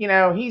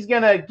 he's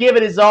going to give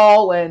it his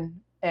all.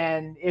 And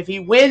if he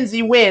wins,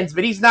 he wins,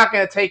 but he's not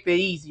going to take the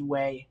easy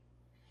way.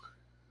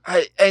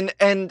 I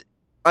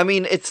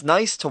mean, it's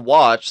nice to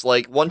watch.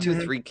 Like,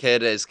 1-2-3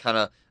 Kid is kind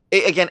of,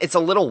 again, it's a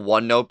little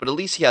one note, but at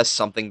least he has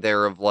something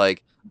there of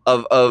like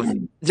of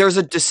there's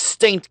a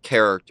distinct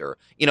character.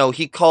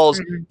 He calls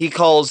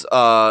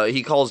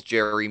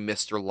Jerry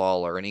Mr.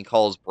 Lawler, and he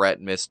calls Bret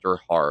Mr.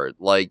 Hart.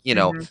 Like,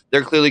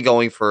 they're clearly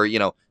going for,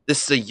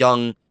 this is a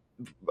young,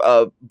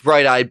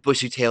 bright-eyed,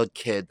 bushy-tailed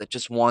kid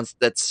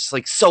that's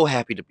like so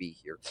happy to be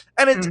here.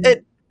 And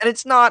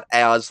it's not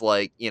as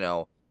like,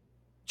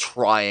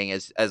 trying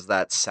as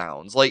that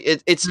sounds. Like,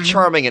 it's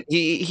charming, and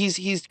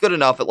he's good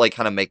enough at like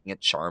kind of making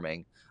it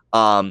charming.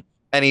 And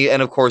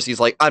of course he's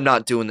like, I'm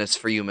not doing this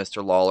for you,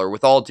 Mr. Lawler.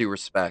 With all due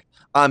respect,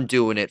 I'm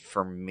doing it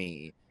for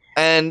me.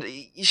 And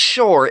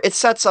sure, it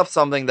sets up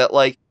something that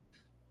like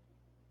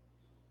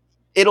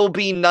it'll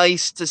be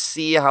nice to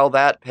see how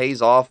that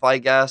pays off, I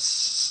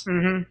guess.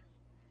 Mm-hmm.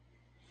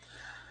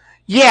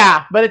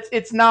 Yeah, but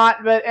it's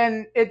not. But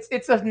and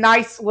it's a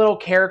nice little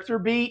character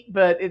beat,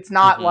 but it's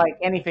not like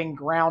anything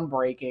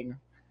groundbreaking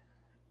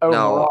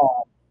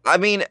overall. No. I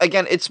mean,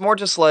 again, it's more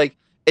just like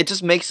it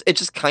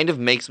just kind of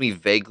makes me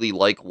vaguely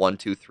like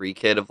 1-2-3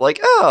 Kid of like,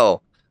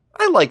 oh,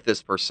 I like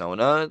this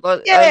persona.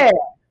 Yeah,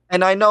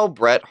 And I know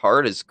Bret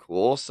Hart is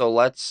cool, so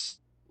let's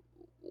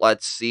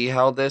see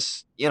how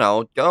this,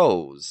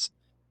 goes.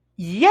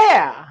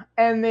 yeah,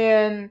 and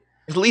then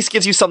At least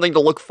gives you something to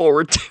look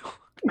forward to.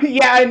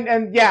 yeah,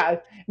 and yeah.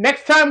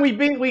 Next time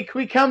we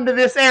come to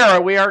this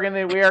era, we are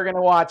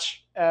gonna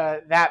watch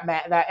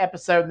that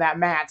episode and that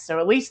match. So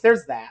at least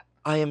there's that.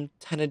 I am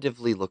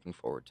tentatively looking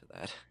forward to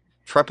that.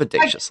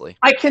 Trepidatiously.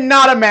 I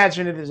cannot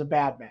imagine it is a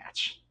bad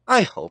match.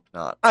 I hope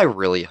not. I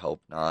really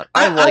hope not.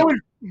 I like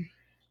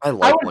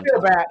would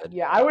feel bad.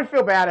 Yeah, I would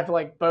feel bad if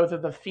like both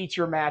of the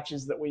feature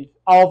matches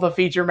all the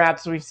feature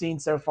matches we've seen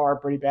so far are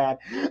pretty bad.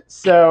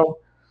 So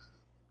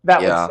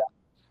that would suck.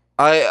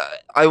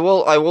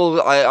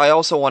 I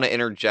also want to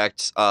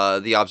interject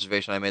the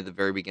observation I made at the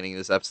very beginning of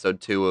this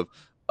episode too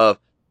of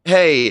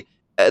hey,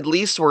 at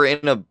least we're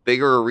in a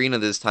bigger arena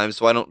this time,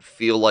 so I don't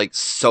feel like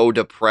so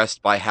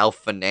depressed by how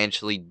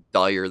financially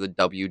dire the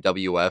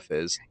WWF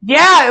is.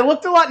 Yeah, it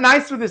looked a lot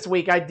nicer this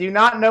week. I do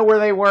not know where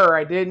they were.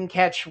 I didn't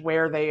catch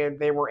where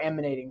they were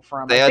emanating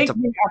from.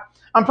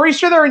 I'm pretty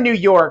sure they're in New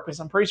York because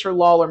I'm pretty sure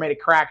Lawler made a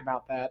crack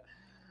about that.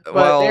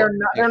 But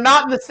they're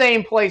not in the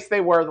same place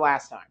they were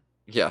last time.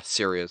 Yeah,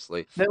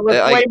 seriously. It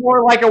looks way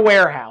more like a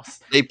warehouse.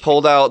 They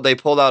pulled out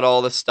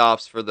all the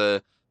stops for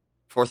the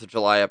 4th of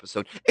July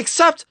episode.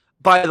 Except,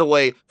 by the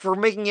way, for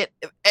making it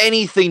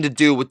anything to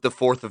do with the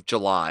 4th of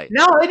July.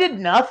 No, they did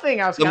nothing.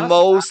 The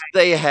most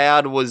they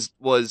had was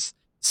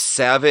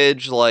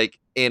Savage like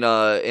in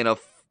a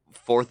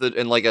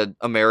like a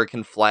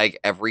American flag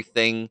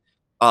everything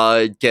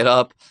get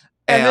up.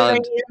 And then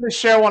they end the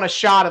show on a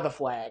shot of the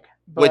flag.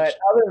 But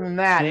other than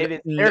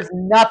that, there's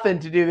nothing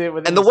to do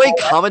with it. And the way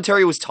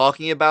commentary was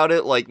talking about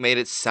it, like, made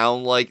it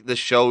sound like the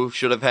show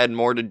should have had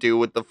more to do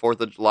with the 4th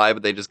of July,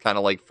 but they just kind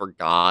of, like,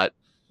 forgot.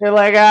 They're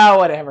like, oh,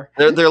 whatever.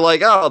 They're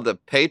like, oh, the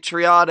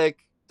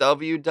patriotic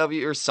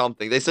WW or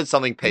something. They said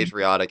something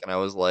patriotic, and I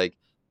was like,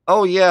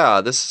 oh,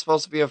 yeah, this is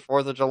supposed to be a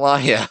 4th of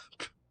July app.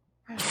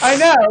 I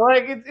know,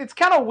 like it's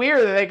kind of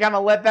weird that they kind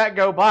of let that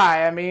go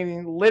by. I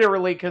mean,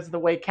 literally, because the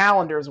way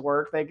calendars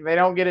work, they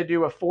don't get to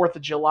do a 4th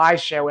of July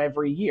show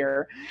every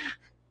year.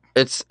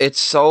 It's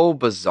so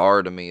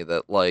bizarre to me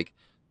that like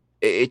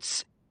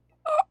it's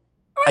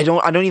I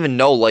don't even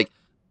know like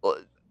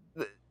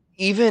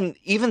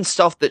even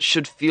stuff that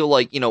should feel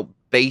like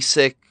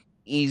basic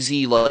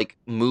easy like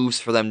moves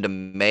for them to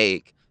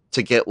make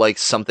to get like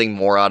something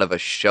more out of a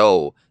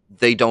show.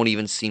 They don't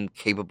even seem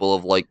capable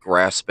of like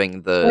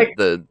grasping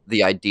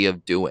the idea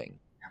of doing.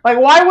 Like,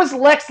 why was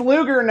Lex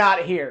Luger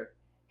not here?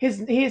 His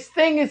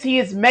thing is he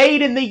is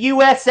made in the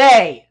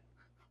USA.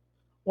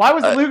 Why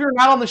was Luger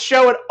not on the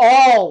show at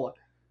all?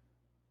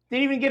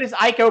 Didn't even get his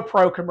Ico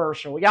Pro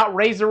commercial. We got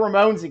Razor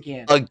Ramones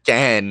again.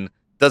 Again,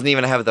 doesn't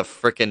even have the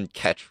frickin'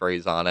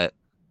 catchphrase on it.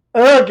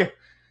 Ugh.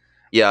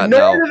 Yeah,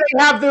 Nor do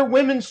they have their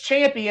women's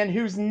champion,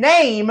 whose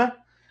name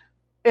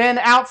and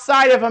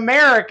outside of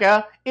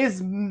America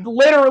is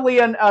literally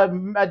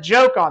a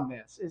joke on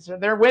this.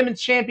 Their women's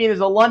champion is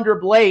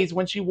Alundra Blaze.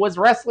 When she was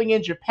wrestling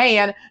in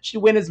Japan, she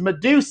went as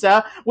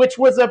Medusa, which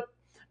was a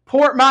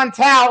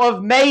portmanteau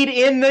of made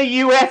in the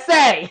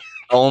USA.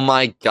 Oh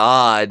my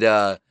god.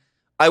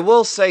 I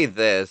will say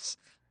this.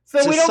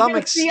 So we don't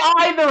get to see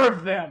either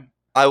of them.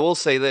 I will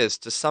say this,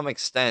 to some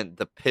extent,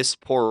 the piss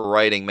poor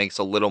writing makes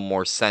a little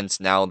more sense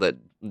now that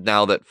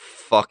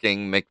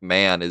fucking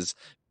McMahon is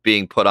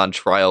being put on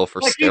trial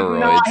for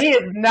steroids. He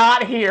is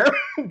not here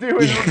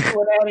doing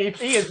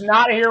anything. He is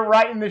not here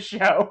writing the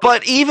show.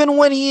 But even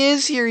when he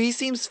is here, he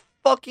seems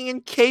fucking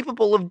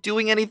incapable of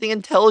doing anything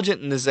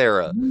intelligent in this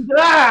era.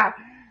 Ah!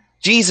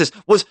 Jesus,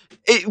 was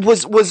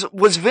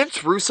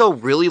Vince Russo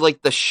really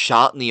like the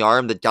shot in the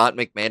arm that got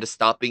McMahon to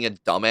stop being a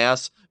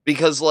dumbass?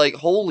 Because like,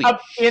 holy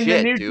shit, in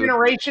the new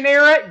generation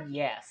era,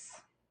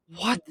 yes.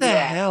 What the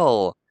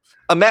hell?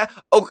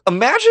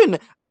 Imagine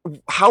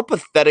how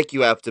pathetic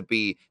you have to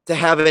be to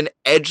have an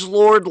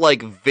edgelord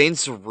like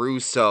Vince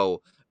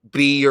Russo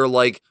be your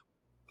like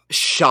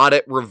shot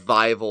at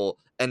revival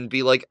and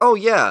be like, oh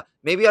yeah,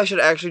 maybe I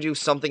should actually do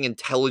something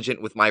intelligent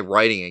with my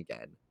writing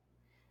again.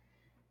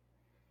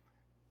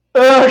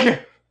 Ugh,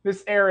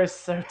 this era is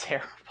so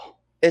terrible.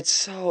 It's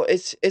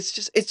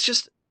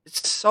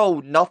so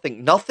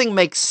nothing. Nothing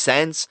makes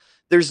sense.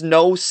 There's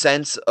no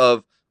sense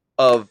of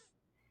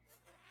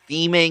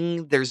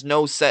theming. There's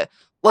no set.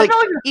 Like, I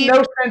feel like there's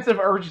no sense of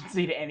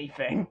urgency to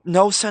anything.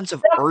 No sense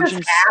of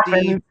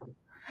urgency.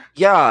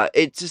 Yeah,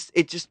 it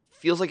just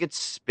feels like it's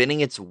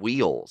spinning its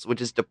wheels,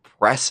 which is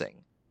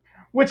depressing.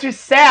 Which is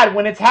sad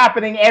when it's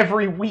happening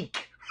every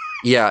week.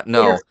 Yeah,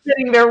 no. They're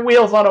spinning their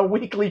wheels on a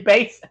weekly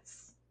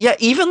basis. Yeah,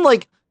 even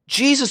like,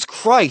 Jesus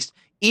Christ,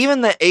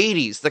 even the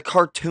 80s, the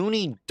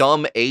cartoony,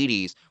 dumb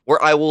 80s,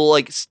 where I will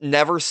like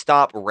never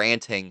stop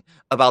ranting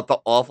about the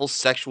awful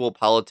sexual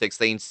politics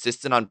they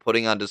insisted on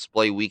putting on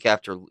display week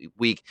after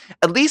week.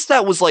 At least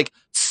that was like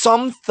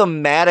some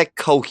thematic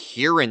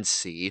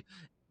coherency,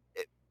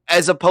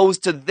 as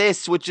opposed to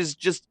this, which is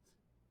just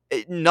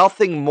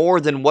nothing more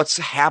than what's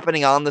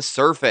happening on the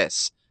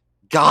surface.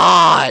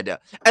 God.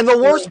 And the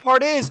worst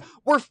part is,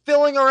 we're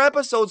filling our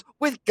episodes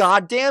with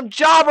goddamn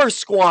jobber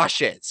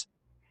squashes.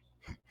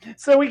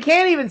 So we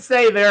can't even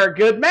say there are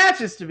good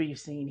matches to be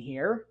seen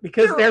here,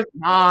 because there's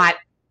not.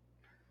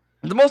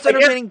 The most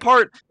entertaining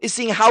part is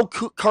seeing how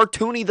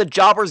cartoony the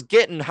jobbers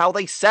get and how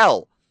they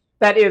sell.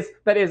 That is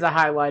a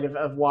highlight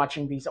of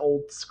watching these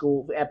old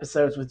school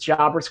episodes with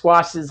jobber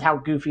squashes, how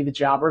goofy the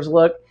jobbers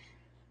look.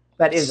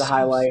 That is a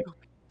highlight.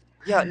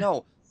 Yeah,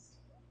 no.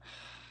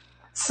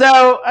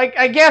 So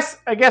I guess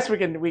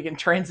we can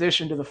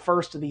transition to the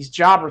first of these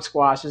jobber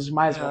squashes.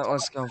 Might as well.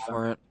 Let's go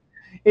for it.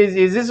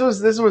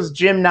 This was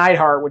Jim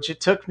Neidhart, which it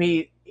took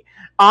me.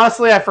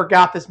 Honestly, I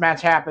forgot this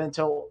match happened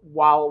until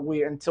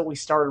we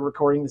started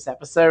recording this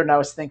episode, and I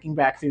was thinking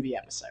back through the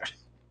episode.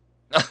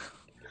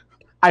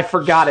 I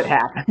forgot it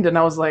happened, and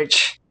I was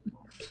like,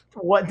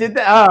 "What did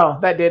that? Oh,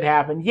 that did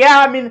happen." Yeah,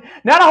 I mean,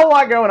 not a whole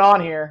lot going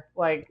on here.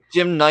 Like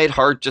Jim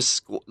Neidhart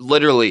just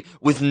literally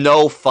with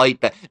no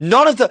fight back.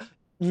 None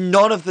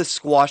of the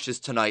squashes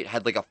tonight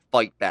had like a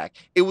fight back.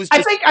 It was.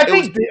 Just,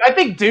 I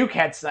think Duke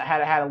had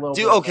a little.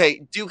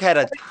 Duke had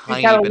a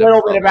tiny bit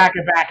of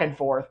back and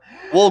forth.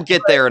 We'll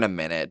get there in a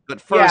minute,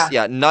 but first,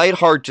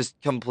 Neidhart just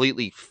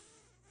completely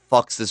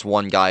fucks this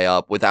one guy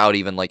up without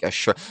even like a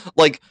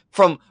like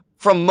from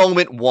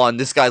moment one,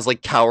 this guy's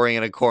like cowering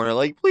in a corner,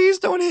 like, please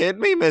don't hit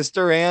me,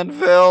 Mr.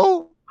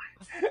 Anvil.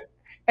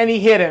 And he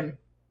hit him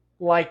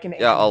like an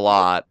a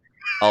lot.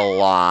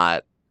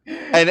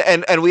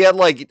 And we had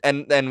like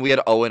and we had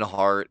Owen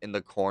Hart in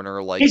the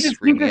corner, like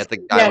screaming at the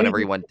guy whenever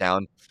he went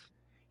down.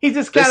 He's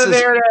just kind of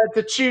there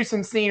to chew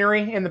some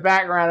scenery in the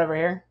background over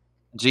here.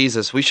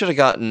 Jesus, we should have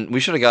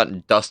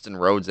gotten Dustin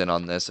Rhodes in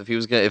on this.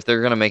 If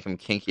they're gonna make him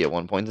kinky at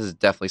one point, this is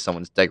definitely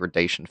someone's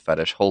degradation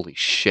fetish. Holy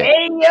shit!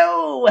 Hey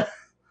yo!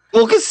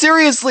 Well, because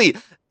seriously,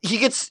 he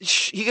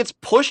gets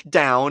pushed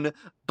down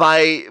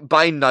by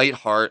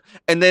Neidhart,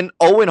 and then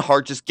Owen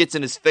Hart just gets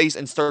in his face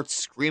and starts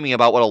screaming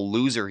about what a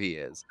loser he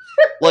is.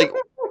 Like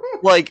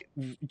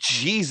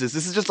Jesus,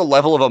 this is just a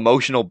level of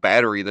emotional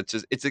battery that's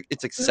just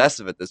it's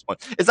excessive at this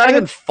point. It's not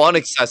even fun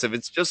excessive.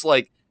 It's just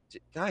like,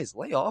 guys,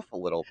 lay off a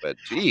little bit.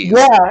 Jeez.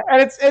 Yeah,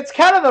 and it's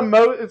kind of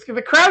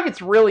the crowd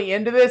gets really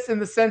into this in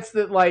the sense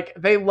that like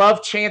they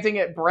love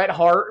chanting Bret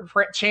Hart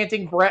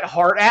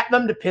at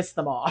them to piss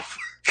them off.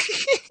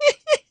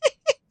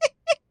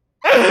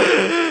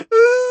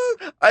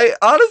 I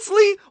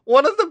honestly,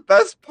 one of the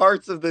best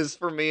parts of this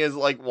for me is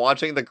like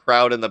watching the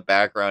crowd in the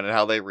background and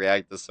how they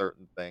react to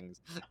certain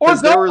things. Or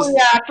don't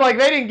react like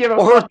they didn't give a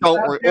fuck.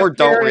 Or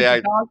don't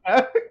react.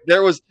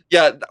 There was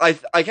I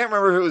can't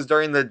remember if it was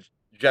during the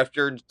Jeff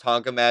Jarrett and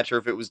Tatanka match or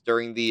if it was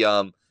during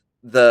no,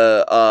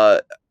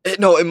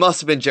 it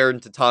must have been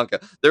Jarrett and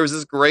Tatanka. There was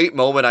this great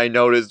moment I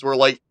noticed where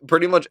like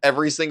pretty much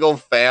every single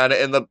fan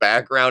in the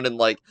background and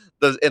like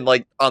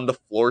on the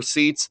floor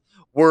seats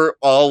were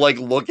all like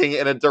looking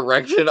in a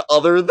direction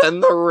other than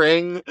the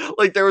ring.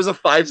 Like there was a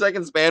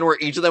 5-second span where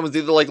each of them was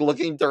either like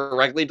looking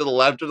directly to the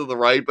left or to the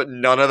right, but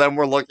none of them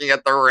were looking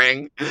at the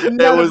ring.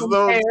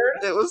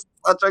 It was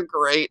such a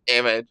great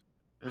image.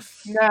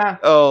 Nah.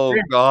 Oh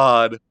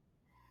God.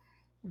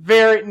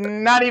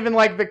 Not even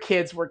like the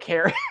kids were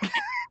caring.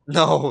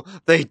 No,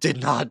 they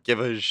did not give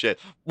a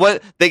shit.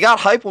 What they got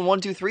hype when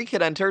 1-2-3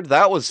 Kid entered.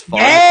 That was fun.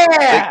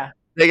 Yeah.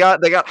 They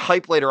got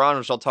hype later on,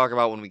 which I'll talk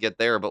about when we get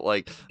there.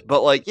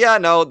 But yeah,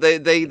 no,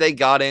 they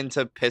got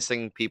into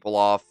pissing people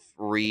off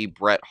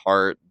Bret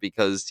Hart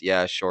because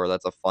yeah, sure,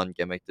 that's a fun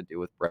gimmick to do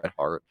with Bret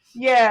Hart.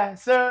 Yeah,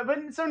 so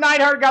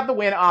Neidhart got the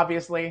win,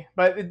 obviously,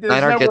 but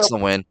Neidhart gets the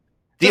win.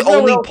 The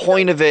only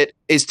point of it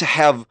is to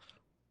have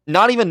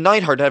not even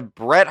Neidhart, to have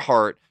Bret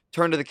Hart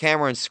turn to the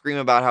camera and scream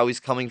about how he's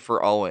coming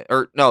for Owen.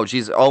 Or no,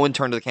 Owen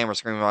turned to the camera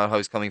screaming about how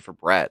he's coming for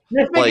Bret.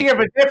 You're thinking of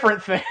a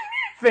different thing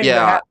that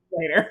happens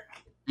later.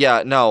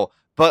 Yeah, no,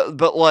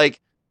 but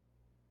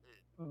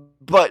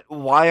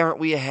why aren't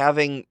we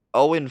having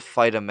Owen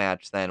fight a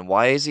match then?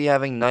 Why is he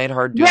having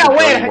Neidhart do the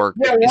dirty work?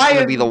 Yeah, he's going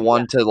to be the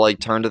one to like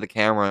turn to the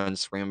camera and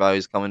scream about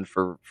he's coming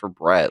for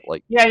Bret.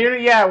 Like,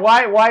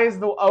 why is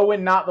the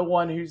Owen not the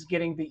one who's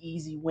getting the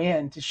easy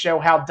win to show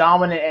how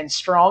dominant and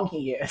strong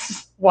he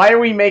is? Why are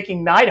we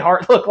making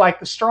Neidhart look like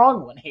the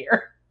strong one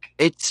here?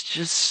 It's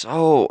just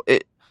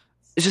it's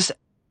just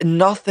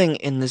nothing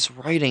in this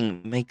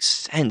writing makes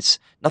sense.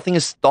 Nothing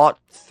is thought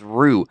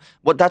through.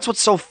 That's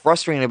what's so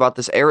frustrating about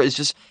this era is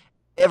just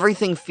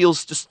everything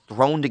feels just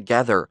thrown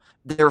together.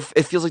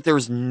 It feels like there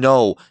is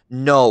no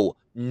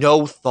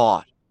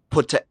thought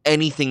put to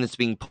anything that's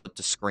being put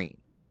to screen.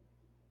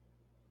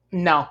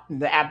 No,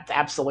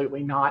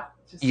 absolutely not.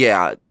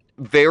 Yeah,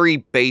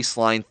 very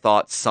baseline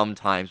thoughts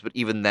sometimes, but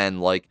even then,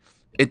 like,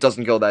 it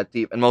doesn't go that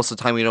deep, and most of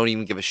the time we don't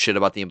even give a shit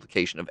about the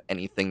implication of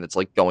anything that's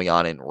like going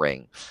on in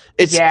ring.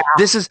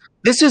 This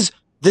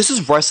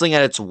is wrestling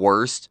at its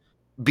worst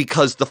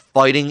because the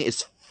fighting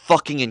is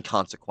fucking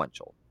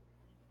inconsequential.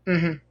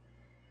 Mm-hmm.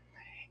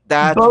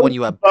 That's when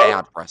you have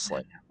bad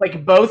wrestling.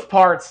 Like both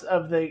parts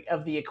of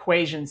the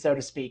equation, so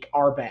to speak,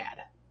 are bad.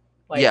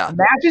 Like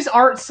matches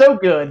aren't so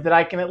good that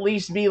I can at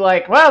least be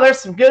like, well, there's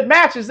some good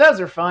matches, those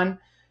are fun.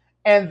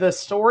 and the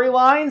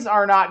storylines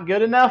are not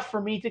good enough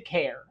for me to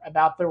care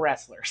about the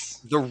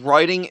wrestlers. The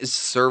writing is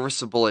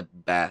serviceable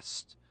at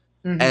best,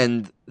 Mm-hmm.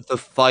 and the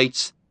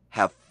fights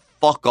have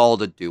fuck all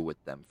to do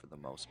with them for the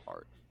most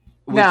part,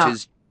 which Now,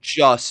 is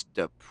just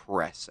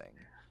depressing.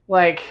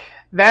 like,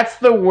 that's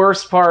the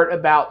worst part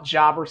about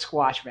jobber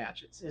squash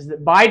matches, is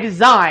that by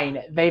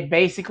design, they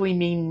basically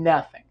mean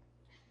nothing.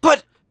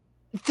 But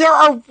there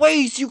are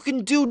ways you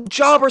can do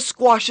jobber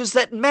squashes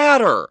that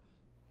matter.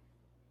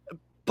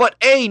 But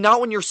A, not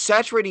when you're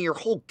saturating your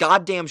whole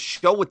goddamn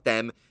show with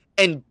them,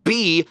 and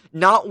B,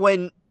 not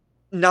when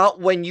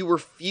you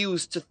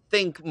refuse to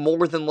think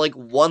more than like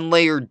one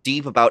layer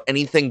deep about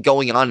anything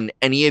going on in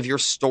any of your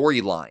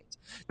storylines.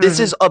 This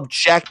is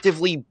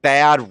objectively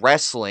bad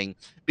wrestling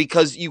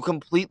because you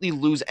completely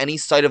lose any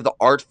sight of the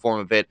art form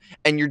of it,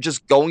 and you're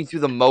just going through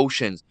the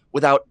motions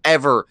without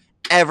ever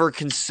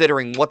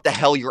considering what the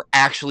hell you're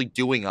actually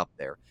doing up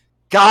there.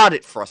 God,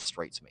 it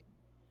frustrates me.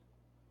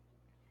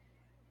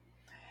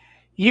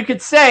 You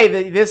could say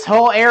that this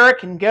whole era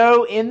can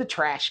go in the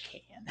trash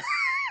can.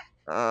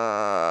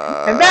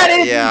 And that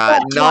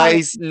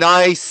is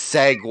nice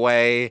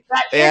segue.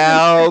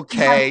 Yeah,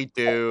 okay,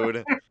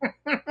 dude.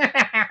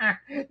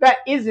 That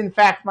is, in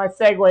fact, my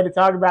segue to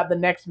talk about the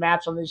next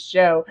match on this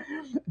show.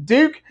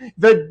 Duke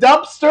the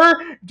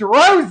Dumpster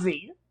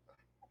Droese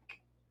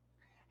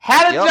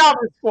had a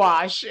jobber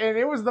squash, and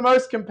it was the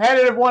most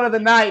competitive one of the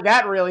night.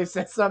 That really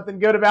says something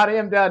good about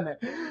him, doesn't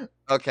it?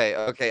 Okay,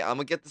 I'm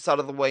gonna get this out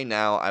of the way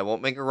now. I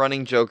won't make a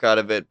running joke out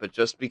of it, but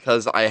just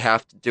because I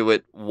have to do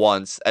it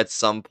once at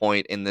some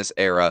point in this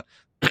era,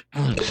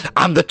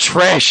 I'm the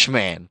trash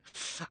man.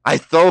 I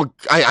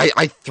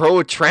throw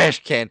a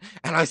trash can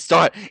and I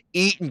start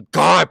eating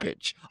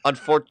garbage.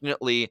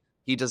 Unfortunately,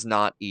 he does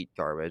not eat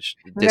garbage.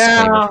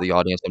 Disclaimer for the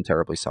audience, I'm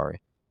terribly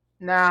sorry.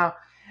 No.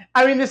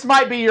 I mean, this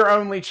might be your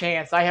only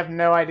chance. I have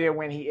no idea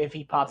if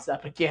he pops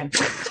up again.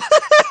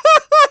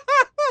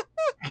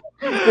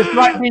 This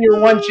might be your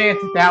one chance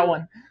at that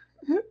one.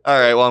 All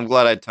right, well, I'm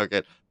glad I took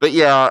it. But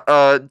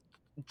yeah,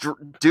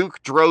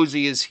 Duke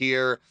Droese is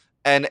here,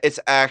 and it's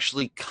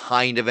actually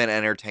kind of an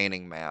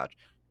entertaining match.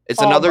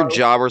 It's another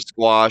jobber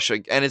squash,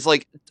 and it's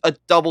like a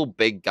double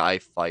big guy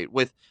fight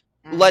with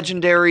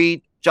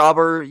legendary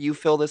jobber. You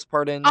fill this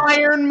part in?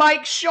 Iron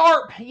Mike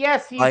Sharp.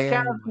 Yes, he's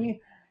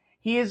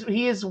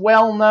he is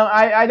well known.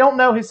 I don't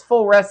know his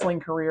full wrestling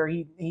career.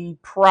 He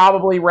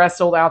probably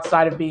wrestled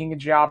outside of being a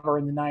jobber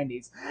in the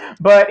 90s.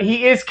 But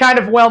he is kind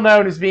of well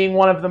known as being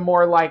one of the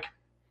more like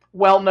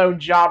well-known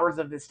jobbers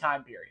of this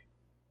time period.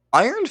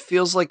 Iron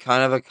feels like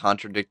kind of a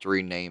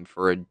contradictory name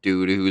for a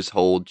dude whose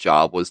whole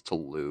job was to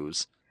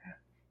lose.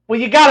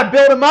 Well, you got to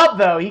build him up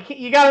though.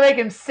 You got to make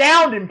him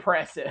sound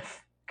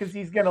impressive because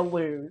he's going to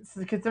lose.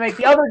 To make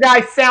the other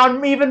guy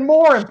sound even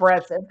more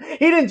impressive.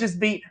 He didn't just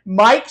beat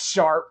Mike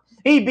Sharp.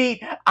 He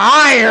beat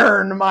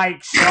Iron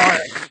Mike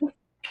Sharp.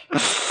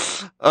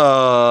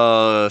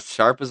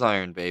 Sharp as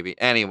iron, baby.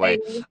 Anyway,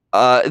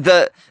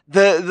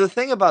 the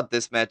thing about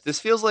this match, this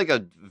feels like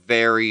a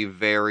very,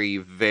 very,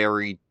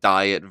 very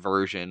diet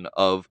version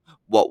of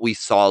what we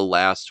saw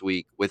last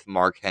week with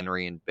Mark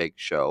Henry and Big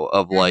Show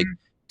of like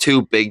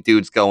two big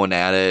dudes going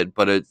at it,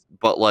 but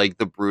like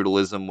the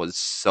brutalism was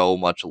so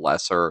much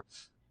lesser.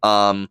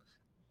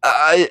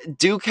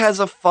 Duke has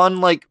a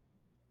fun like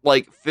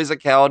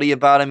physicality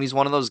about him. He's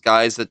one of those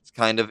guys that's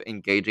kind of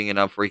engaging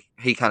enough where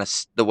he kind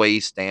of, the way he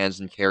stands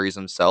and carries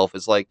himself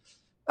is like,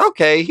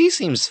 okay, he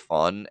seems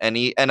fun. And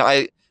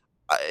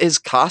his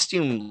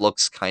costume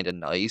looks kind of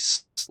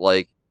nice.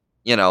 Like,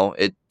 you know,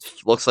 it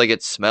looks like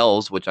it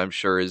smells, which I'm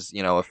sure is,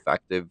 you know,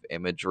 effective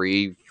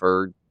imagery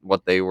for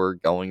what they were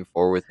going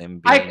for with him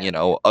being,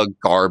 a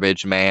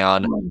garbage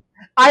man.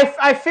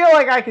 I feel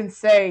like I can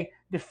say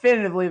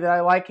definitively that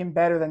I like him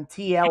better than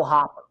TL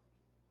Hopper.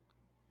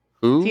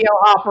 Who? TL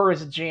Hopper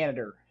is a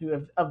janitor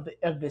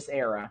of this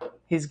era.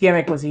 His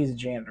gimmick was he's a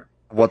janitor.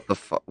 What the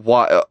fuck?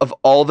 Why, of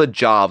all the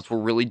jobs, we're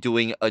really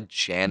doing a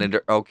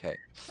janitor? Okay.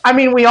 I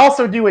mean, we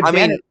also do a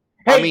janitor.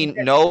 I mean,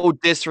 no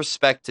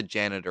disrespect to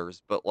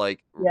janitors, but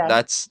like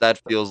that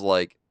just feels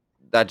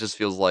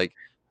like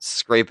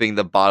scraping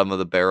the bottom of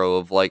the barrel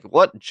of like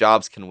what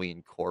jobs can we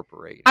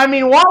incorporate? I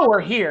mean, while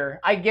we're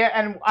here,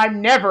 and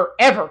I'm never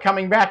ever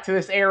coming back to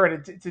this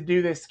era to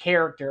do this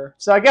character,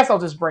 so I guess I'll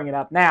just bring it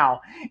up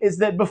now. Is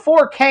that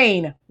before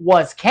Kane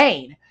was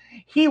Kane,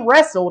 he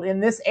wrestled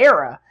in this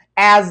era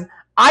as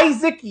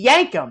Isaac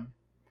Yankem.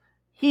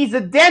 He's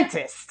a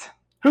dentist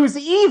who's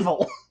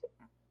evil.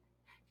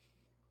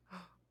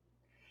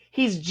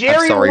 He's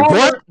Jerry Lawler.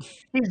 What?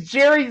 He's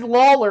Jerry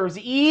Lawler's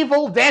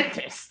evil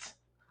dentist.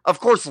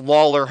 Of course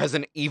Lawler has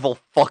an evil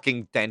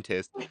fucking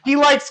dentist. He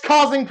likes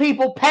causing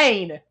people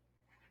pain.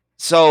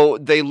 So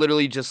they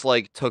literally just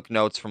like took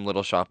notes from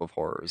Little Shop of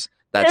Horrors.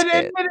 That's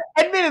it.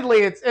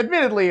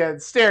 Admittedly a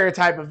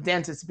stereotype of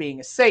dentists being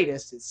a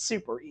sadist is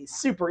super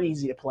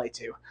easy to play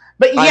to.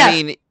 But yeah.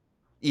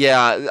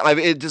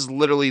 It just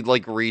literally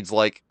like reads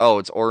like, oh,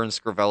 it's Orin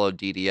Scrivello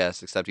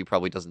DDS, except he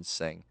probably doesn't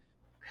sing.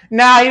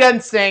 No, he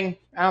doesn't sing.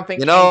 I don't think.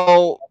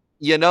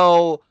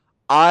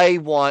 I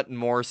want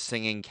more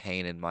singing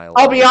Kane in my life.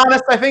 I'll be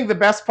honest. I think the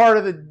best part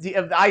of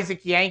the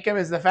Isaac Yankem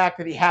is the fact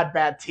that he had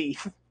bad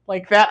teeth.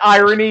 Like that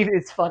irony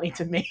is funny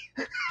to me.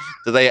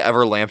 Did they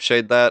ever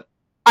lampshade that?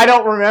 I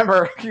don't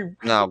remember.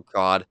 Oh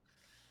God.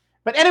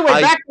 But anyway,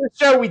 back to the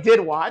show we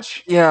did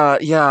watch. Yeah,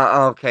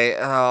 okay.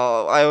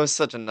 Oh, I was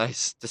such a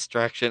nice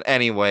distraction.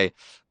 Anyway,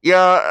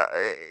 yeah,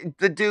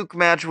 the Duke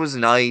match was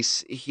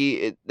nice.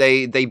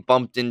 They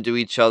bumped into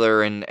each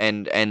other and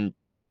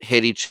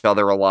hit each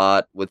other a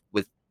lot with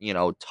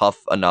tough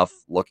enough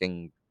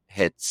looking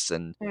hits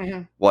and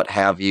what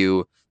have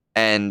you.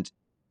 And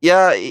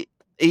yeah,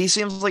 he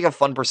seems like a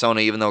fun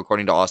persona, even though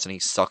according to Austin, he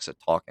sucks at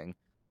talking.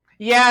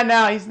 Yeah,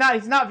 no, he's not.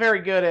 He's not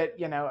very good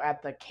at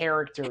at the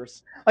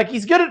characters. Like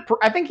he's good at.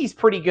 I think he's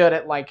pretty good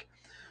at like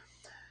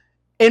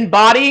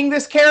embodying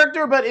this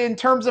character, but in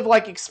terms of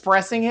like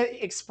expressing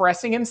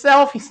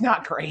himself, he's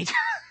not great.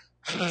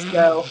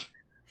 So,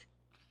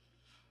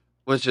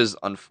 which is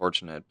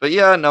unfortunate. But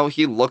yeah, no,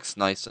 he looks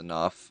nice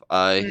enough.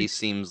 He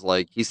seems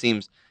like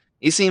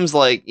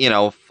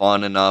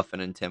fun enough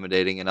and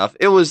intimidating enough.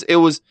 It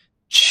was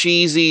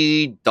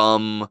cheesy,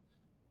 dumb.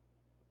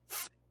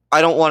 I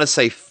don't want to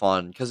say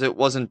fun because it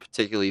wasn't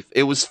particularly.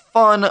 It was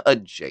fun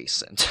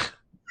adjacent.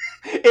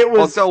 It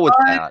was I'll go with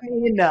that.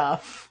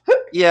 Enough.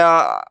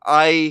 Yeah,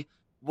 I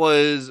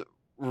was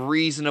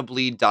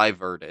reasonably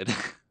diverted.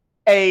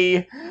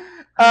 I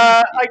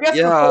guess.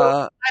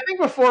 Yeah. I think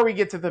before we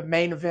get to the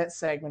main event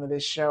segment of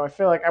this show, I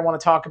feel like I want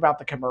to talk about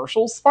the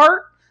commercials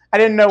part. I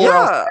didn't know where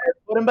else to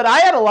put them, but I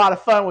had a lot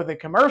of fun with the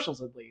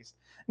commercials at least.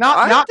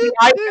 Not the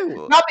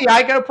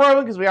Ico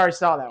promo because we already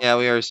saw that one. Yeah,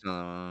 we already saw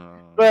that one.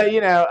 But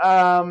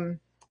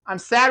I'm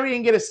sad we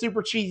didn't get a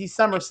super cheesy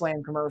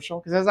SummerSlam commercial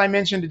because, as I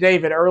mentioned to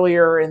David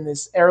earlier in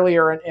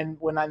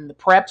when I'm in the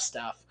prep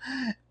stuff,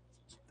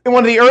 in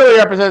one of the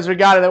earlier episodes, we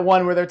got to that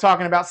one where they're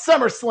talking about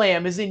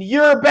SummerSlam is in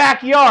your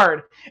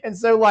backyard, and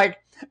so like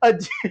a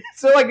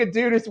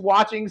dude is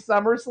watching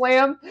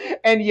SummerSlam,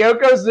 and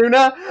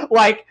Yokozuna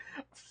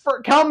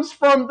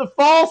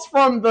falls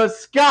from the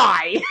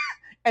sky.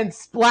 And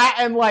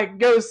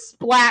goes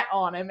splat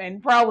on him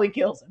and probably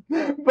kills him.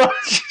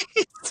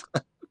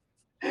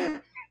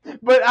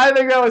 But I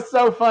think that was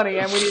so funny,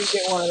 and we didn't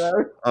get one of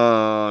those.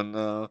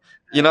 Oh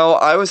no!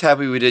 I was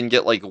happy we didn't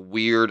get like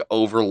weird,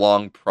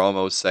 overlong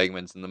promo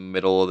segments in the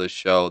middle of the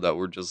show that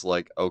were just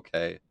like,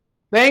 okay.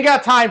 They ain't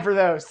got time for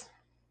those.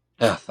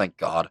 Yeah, thank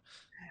God.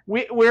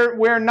 We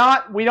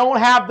don't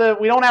have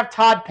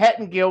Todd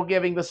Pettengill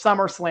giving the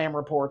SummerSlam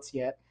reports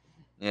yet.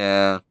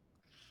 Yeah.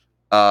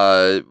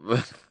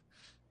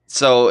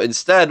 So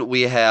instead,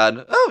 we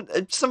had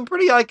some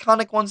pretty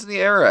iconic ones in the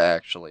era,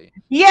 actually.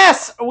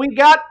 Yes,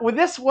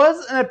 this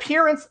was an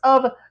appearance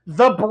of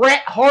the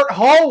Bret Hart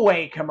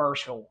hallway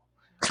commercial,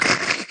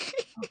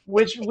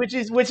 which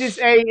is is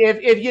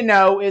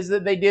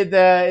that they did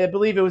I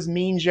believe it was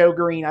Mean Joe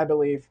Green, I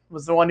believe,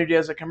 was the one who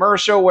does a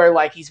commercial where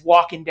like he's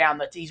walking down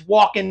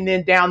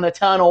the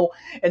tunnel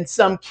and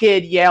some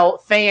fan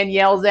yells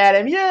at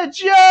him, "Yeah,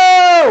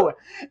 Joe!"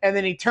 And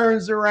then he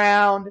turns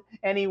around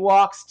and he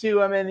walks to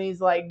him and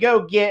he's like,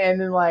 "Go get," and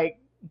then like,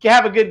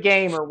 "Have a good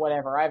game," or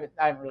whatever. I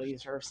haven't really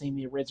sort of seen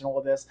the original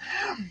of this,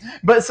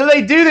 but so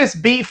they do this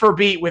beat for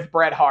beat with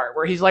Bret Hart,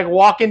 where he's like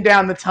walking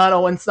down the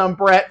tunnel, and some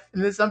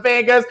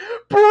fan goes,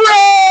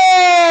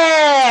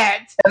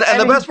 "Bret!" And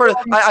the best part,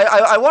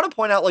 I want to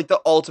point out like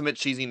the ultimate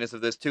cheesiness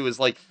of this too is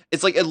like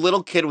it's like a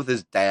little kid with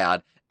his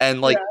dad,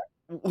 and like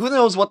who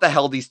knows what the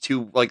hell these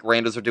two like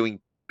randos are doing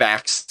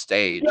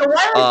backstage. Yeah,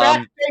 why are they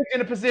backstage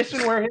in a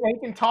position where they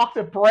can talk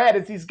to Bret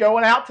as he's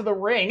going out to the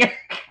ring?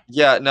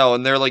 Yeah, no,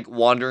 and they're like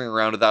wandering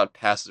around without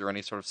passes or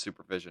any sort of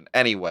supervision.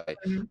 Anyway,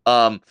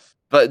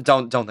 but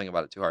don't think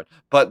about it too hard.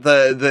 But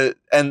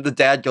the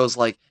dad goes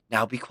like,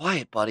 "Now be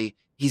quiet, buddy.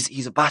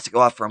 He's about to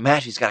go out for a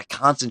match. He's got to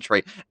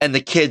concentrate." And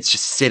the kid's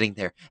just sitting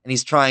there, and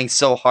he's trying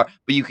so hard,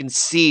 but you can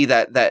see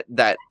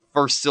that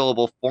first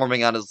syllable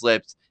forming on his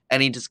lips,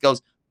 and he just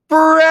goes,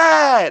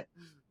 "Bret!"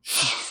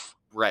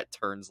 Bret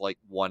turns like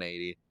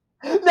 180.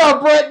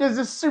 No, Bret does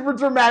a super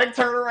dramatic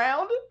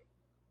turnaround.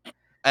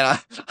 And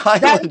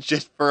I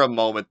legit for a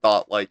moment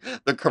thought like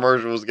the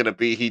commercial was gonna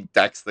be he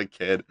decks the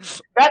kid.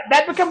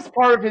 That becomes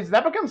part of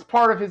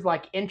his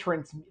like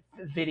entrance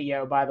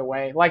video, by the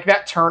way. Like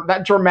that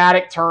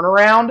dramatic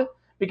turnaround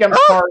becomes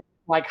part of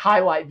like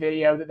highlight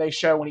video that they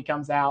show when he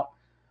comes out.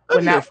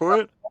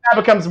 That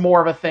becomes more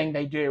of a thing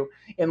they do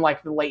in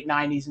like the late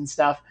 90s and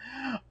stuff.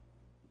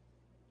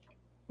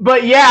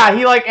 But yeah,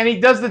 he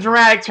does the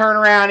dramatic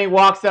turnaround. He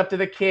walks up to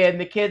the kid, and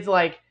the kid's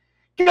like,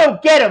 "Go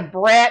get him,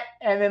 Bret!"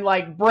 And then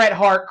like Bret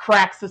Hart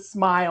cracks a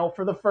smile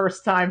for the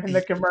first time in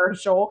the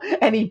commercial,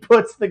 and he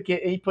puts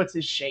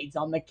his shades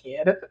on the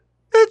kid.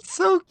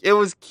 It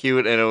was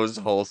cute and it was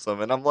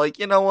wholesome, and I'm like,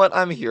 you know what?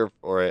 I'm here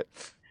for it.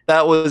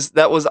 That was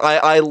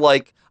I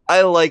like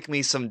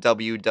me some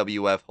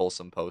WWF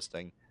wholesome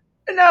posting.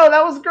 No,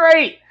 that was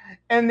great.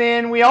 And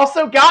then we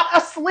also got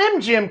a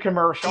Slim Jim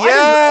commercial.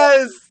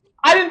 Yes.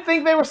 I didn't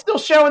think they were still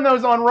showing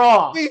those on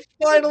Raw. We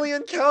finally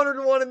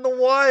encountered one in the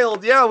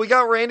wild. Yeah, we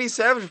got Randy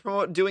Savage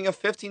doing a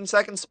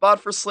 15-second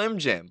spot for Slim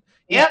Jim.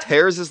 he Yep.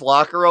 tears his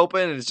locker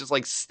open and it's just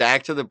like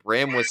stacked to the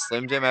brim with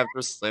Slim Jim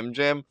after Slim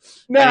Jim,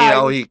 and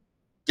Nah. he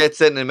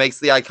gets it and it makes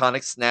the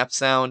iconic snap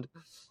sound.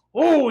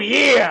 Oh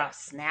yeah,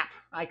 snap!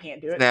 I can't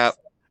do it. Snap.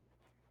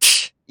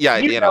 Yeah,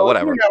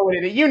 whatever. You know what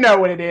it is. You know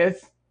what it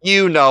is.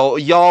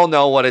 Y'all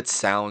know what it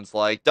sounds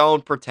like.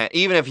 Don't pretend.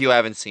 Even if you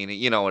haven't seen it,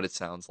 you know what it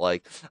sounds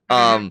like.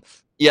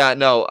 Yeah,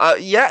 no,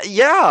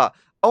 yeah.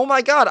 Oh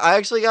my god, I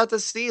actually got to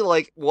see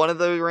like one of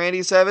the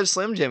Randy Savage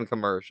Slim Jim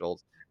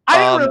commercials. I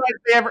didn't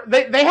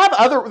realize they have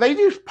other they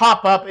do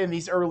pop up in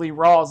these early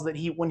Raws that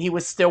when he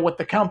was still with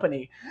the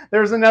company.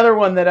 There's another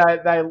one that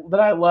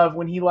I love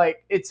when he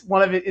like it's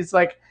one of it is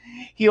like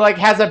he like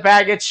has a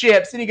bag of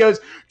chips and he goes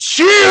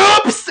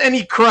chips and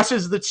he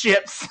crushes the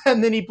chips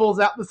and then he pulls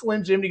out the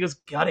Slim Jim and he goes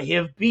gotta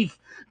have beef,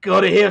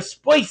 gotta have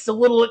spice, a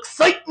little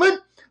excitement,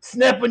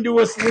 snap into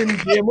a Slim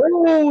Jim.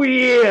 Oh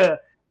yeah.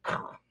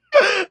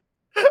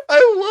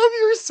 I love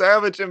your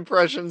Savage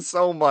impression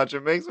so much.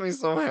 It makes me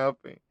so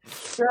happy.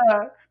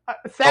 Savage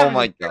oh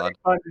my god,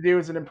 fun to do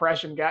as an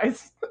impression,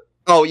 guys.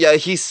 Oh yeah,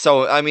 he's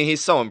so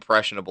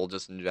impressionable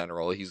just in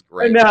general. He's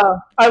great. I know.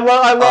 I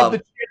love the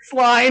chips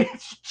line.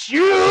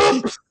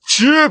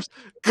 Chips.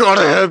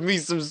 Gotta have me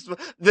some.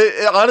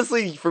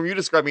 Honestly, from you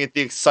describing it,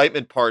 the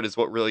excitement part is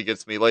what really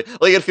gets me. Like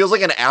it feels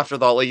like an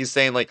afterthought. Like he's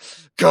saying, like,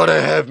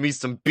 gotta have me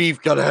some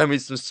beef. Gotta have me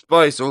some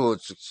spice. Oh,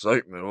 it's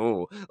excitement.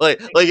 Oh,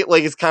 like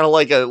it's kind of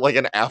like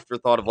an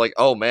afterthought of like,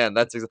 oh man,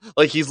 that's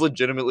like he's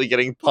legitimately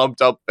getting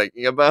pumped up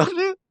thinking about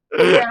it.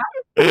 Yeah.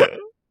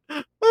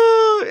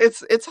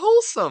 It's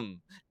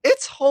wholesome.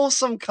 It's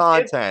wholesome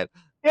content.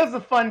 It was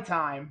a fun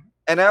time.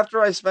 And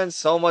after I spent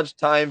so much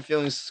time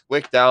feeling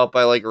squicked out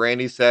by like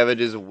Randy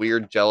Savage's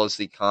weird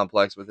jealousy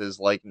complex with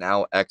his like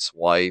now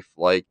ex-wife,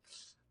 like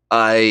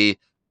I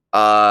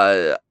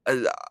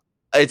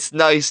it's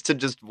nice to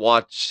just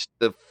watch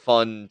the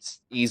fun,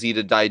 easy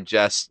to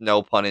digest,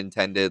 no pun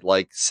intended,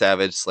 like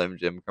Savage Slim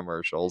Jim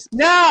commercials.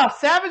 No,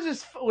 Savage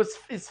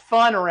is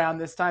fun around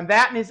this time.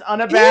 That and his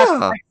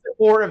unabashed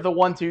support of the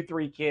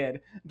 1-2-3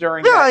 Kid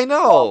during. Yeah, I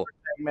know.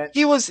 Segment.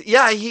 He was,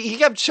 he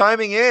kept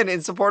chiming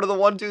in support of the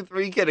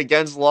 1-2-3 Kid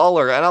against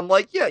Lawler, and I'm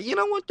like, yeah, you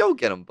know what? Go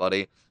get him,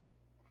 buddy.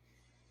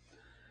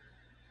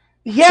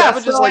 Yeah,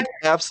 Savage is like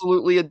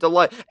absolutely a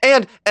delight,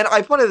 and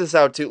I pointed this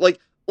out too.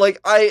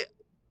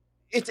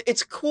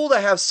 It's cool to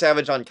have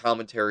Savage on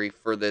commentary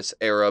for this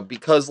era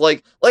because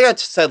like I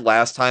said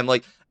last time,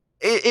 like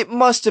it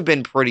must have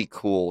been pretty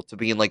cool to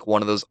be in like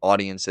one of those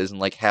audiences and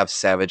like have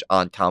Savage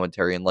on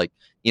commentary and like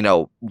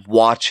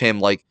watch him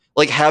like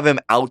have him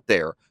out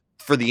there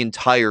for the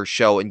entire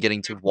show and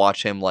getting to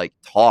watch him like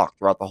talk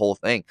throughout the whole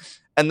thing.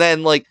 And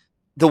then like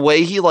the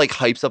way he like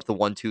hypes up the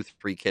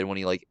 1-2-3 Kid when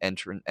he like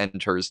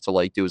enters to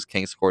like do his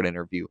King's Court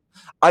interview.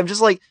 I'm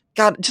just like,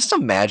 God, just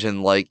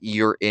imagine like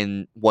you're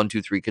in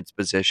 1-2-3 Kid's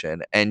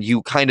position and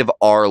you kind of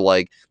are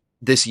like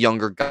this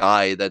younger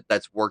guy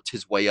that's worked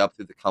his way up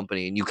through the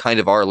company and you kind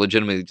of are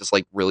legitimately just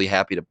like really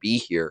happy to be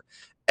here.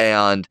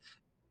 And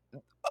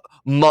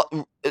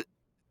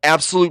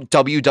absolute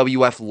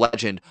WWF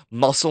legend,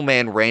 Muscle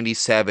Man Randy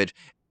Savage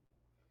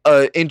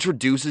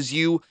introduces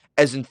you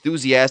as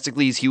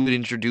enthusiastically as he would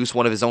introduce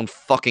one of his own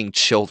fucking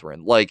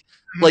children. Like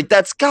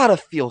that's gotta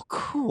feel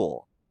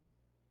cool.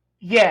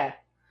 Yeah.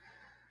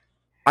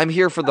 I'm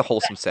here for the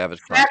wholesome Savage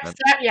content.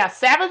 Yeah,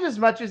 Savage, as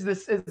much as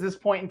this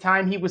point in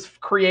time, he was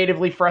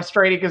creatively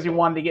frustrated because he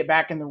wanted to get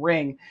back in the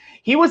ring.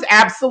 He was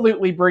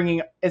absolutely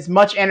bringing as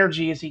much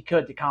energy as he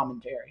could to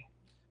commentary.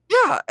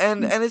 Yeah,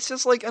 and it's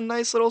just like a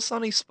nice little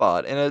sunny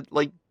spot in a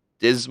like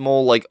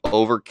dismal, like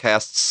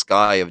overcast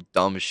sky of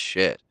dumb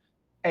shit.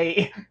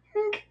 Hey.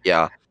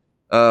 Yeah.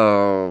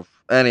 Oh,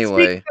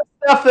 anyway.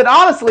 Stuff that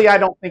honestly I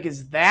don't think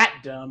is that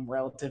dumb,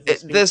 relatively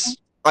speaking.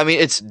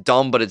 It's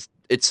dumb, but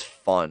it's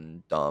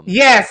fun dumb.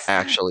 Yes,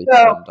 actually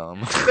fun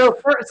dumb.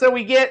 So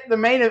we get the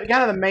main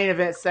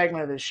event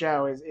segment of the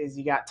show is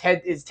you got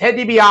Ted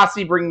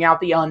DiBiase bringing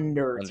out the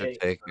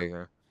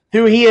Undertaker,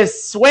 who he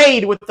has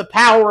swayed with the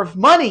power of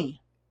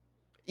money.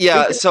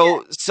 Yeah,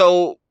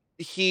 so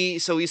he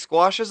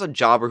squashes a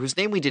jobber whose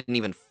name we didn't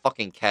even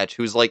fucking catch,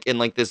 who's like in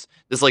like this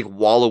like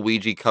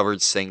Waluigi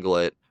covered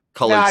singlet,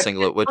 colored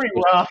singlet, which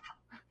rough.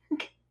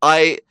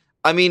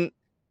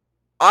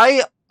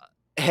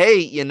 Hey,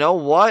 you know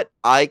what?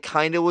 I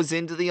kind of was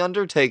into The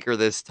Undertaker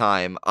this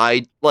time.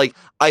 I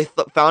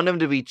found him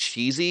to be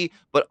cheesy,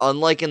 but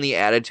unlike in the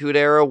Attitude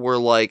Era where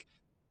like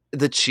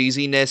the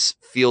cheesiness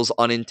feels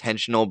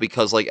unintentional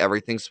because like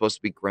everything's supposed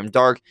to be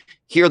grimdark,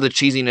 here the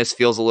cheesiness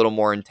feels a little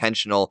more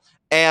intentional,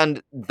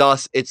 and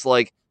thus it's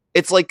like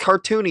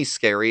cartoony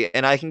scary,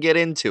 and I can get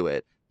into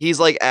it. He's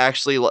like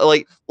actually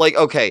like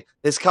okay,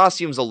 his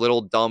costume's a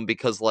little dumb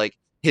because like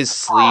his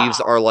sleeves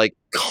are like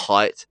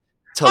cut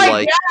to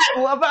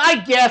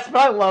I guess,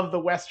 but I love the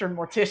Western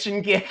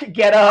mortician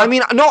get up. I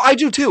mean, no, I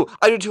do too.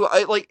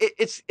 I like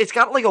it's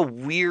got like a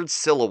weird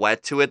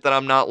silhouette to it that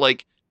I'm not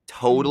like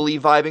totally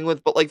vibing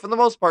with, but like for the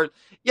most part,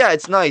 yeah,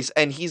 it's nice.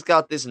 And he's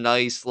got this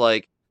nice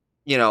like,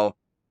 the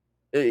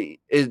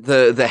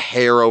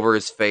hair over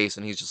his face,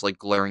 and he's just like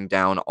glaring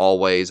down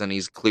always, and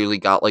he's clearly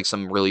got like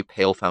some really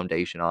pale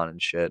foundation on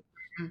and shit.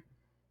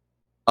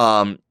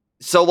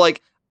 So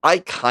like I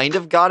kind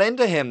of got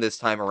into him this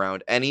time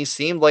around, and he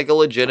seemed like a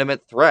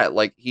legitimate threat.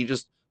 Like he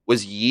just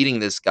was yeeting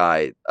this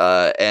guy,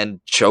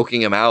 and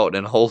choking him out.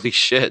 And holy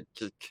shit,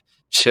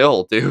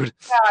 chill, dude.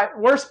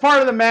 Worst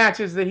part of the match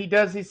is that he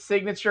does his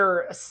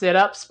signature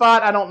sit-up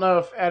spot. I don't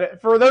know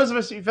if for those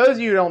of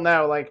you who don't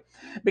know, like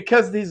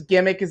because his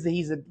gimmick is that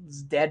he's a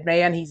dead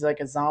man, he's like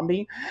a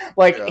zombie.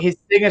 Like his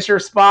signature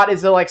spot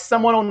is that like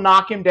someone will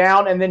knock him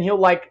down and then he'll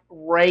like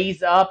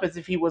raise up as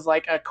if he was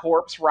like a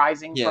corpse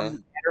rising from the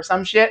dead or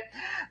some shit.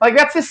 Like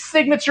that's his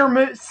signature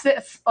move.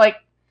 Like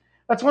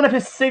that's one of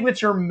his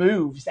signature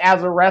moves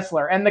as a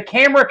wrestler, and the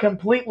camera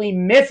completely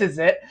misses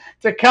it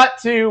to cut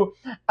to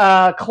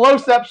a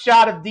close-up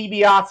shot of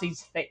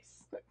DiBiase's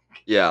face.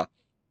 Yeah,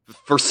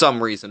 for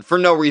some reason, for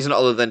no reason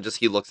other than just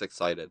he looks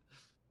excited.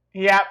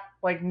 Yeah,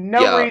 like no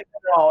reason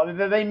at all.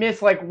 They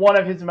miss like one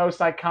of his most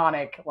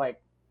iconic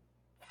like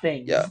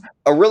things. Yeah,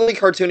 a really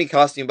cartoony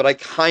costume, but I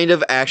kind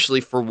of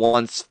actually for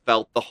once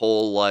felt the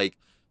whole like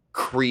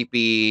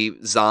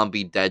creepy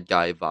zombie dead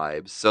guy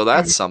vibes. So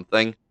that's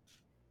something.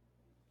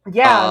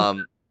 Yeah.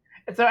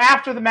 So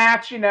after the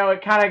match,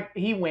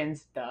 he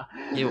wins.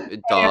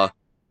 Duh.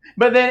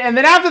 But then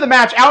after the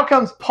match, out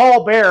comes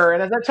Paul Bearer,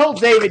 and as I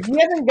told David, he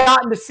hasn't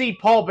gotten to see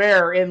Paul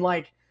Bearer in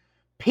like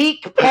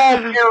peak Paul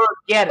Bearer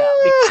getup.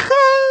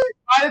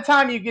 By the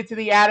time you get to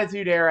the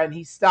Attitude Era, and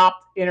he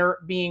stopped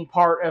being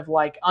part of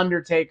like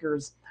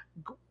Undertaker's.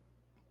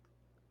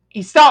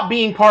 He stopped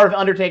being part of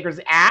Undertaker's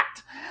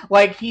act.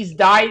 Like he's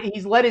dyed,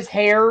 he's let his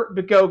hair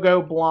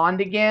go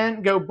blonde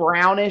again, go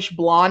brownish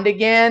blonde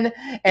again,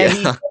 and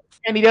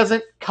he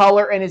doesn't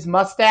color, and his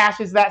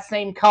mustache is that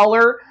same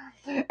color,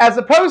 as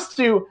opposed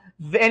to,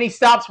 and he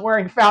stops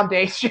wearing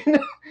foundation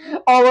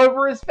all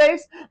over his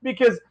face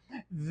because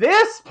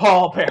this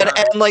Paul Bearer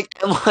and like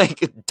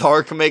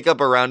dark makeup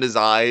around his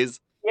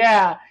eyes.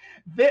 Yeah,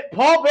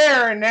 Paul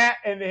Bearer and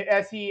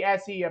as he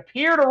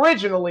appeared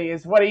originally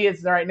is what he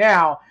is right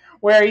now,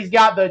 where he's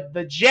got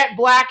the jet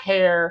black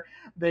hair,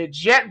 the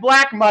jet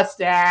black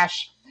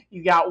mustache,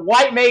 he's got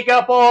white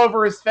makeup all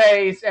over his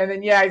face, and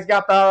then he's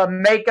got the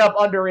makeup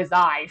under his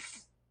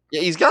eyes.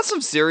 Yeah, he's got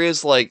some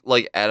serious like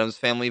Addams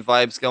Family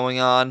vibes going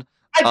on.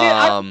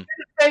 I didn't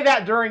say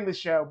that during the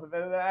show, but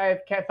I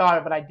thought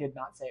it, but I did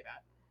not say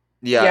that.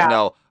 Yeah.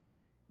 No,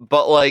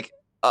 but like,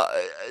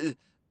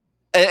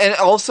 and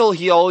also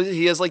he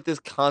has like this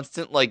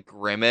constant like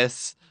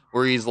grimace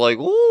where he's like,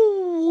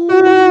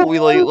 ooh, we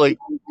like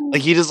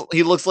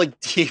he looks like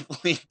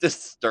deeply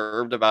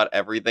disturbed about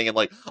everything, and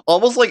like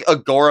almost like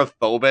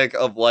agoraphobic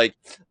of like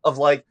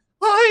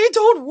I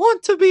don't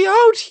want to be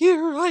out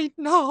here right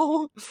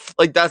now.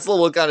 Like that's the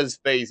look on his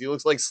face. He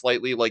looks like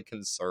slightly like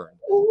concerned.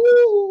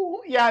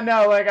 Ooh, yeah,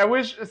 no, like I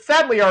wish.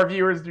 Sadly, our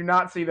viewers do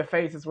not see the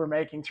faces we're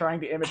making trying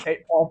to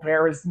imitate Paul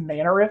Bearer's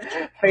manner,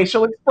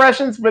 facial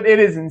expressions, but it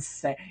is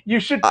insane.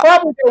 You should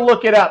probably go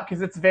look it up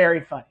because it's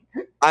very funny.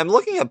 I'm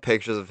looking at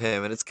pictures of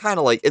him, and it's kind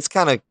of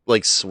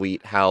like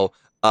sweet how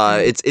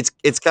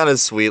it's kind of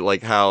sweet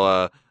like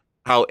how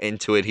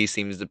into it he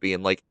seems to be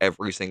in like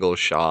every single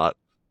shot.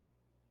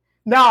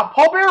 Nah,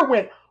 Paul Bearer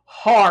went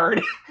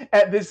hard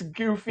at this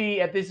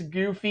goofy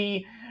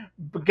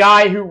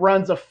guy who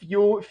runs a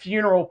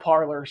funeral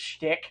parlor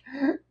shtick.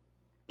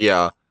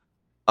 Yeah.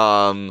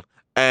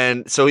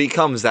 And so he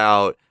comes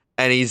out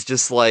and he's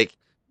just like,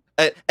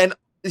 and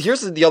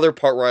here's the other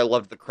part where I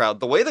loved the crowd.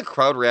 The way the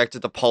crowd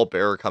reacted to Paul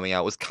Bearer coming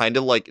out was kind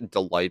of like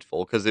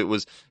delightful because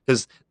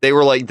they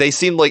were like, they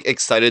seemed like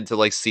excited to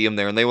like see him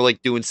there, and they were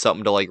like doing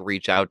something to like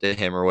reach out to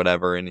him or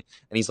whatever. And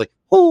he's like,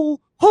 oh,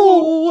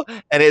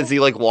 and as he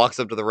like walks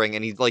up to the ring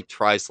and he like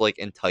tries to like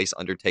entice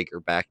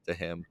Undertaker back to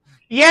him.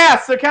 Yeah,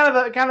 so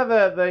the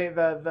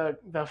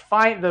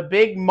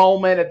big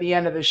moment at the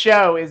end of the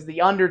show is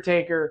the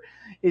Undertaker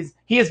is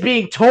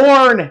being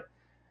torn.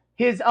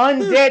 His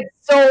undead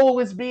soul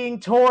is being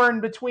torn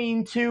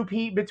between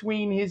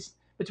his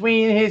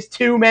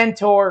two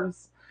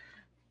mentors,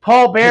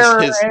 Paul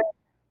Bearer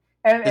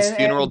and his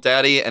funeral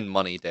daddy and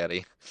money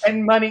daddy.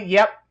 And money,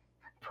 yep.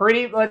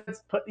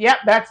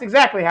 That's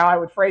exactly how I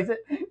would phrase it.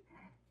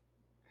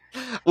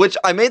 Which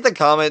I made the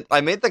comment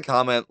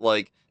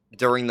like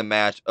during the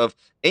match of,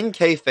 in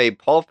kayfabe,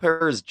 Paul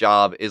Bearer's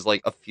job is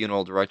like a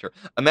funeral director.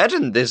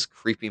 Imagine this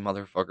creepy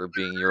motherfucker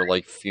being your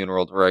like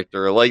funeral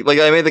director. Like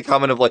I made the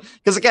comment of like,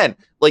 because again,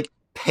 like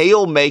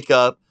pale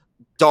makeup,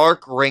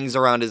 dark rings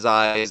around his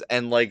eyes,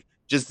 and like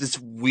just this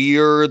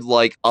weird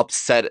like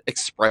upset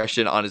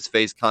expression on his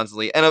face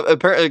constantly, and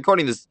apparently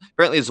according to this,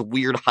 apparently this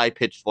weird high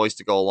pitched voice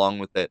to go along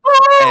with it.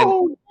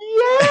 Oh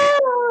yeah.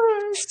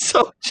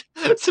 So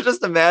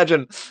just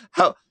imagine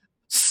how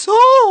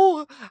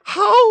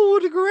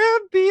would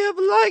Grampy have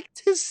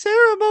liked his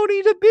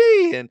ceremony to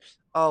be? And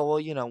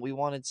we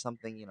wanted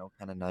something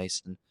kind of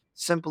nice and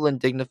simple and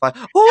dignified.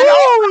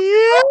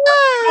 Oh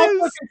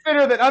yes. Also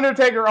consider that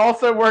Undertaker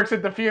also works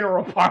at the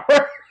funeral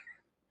parlor.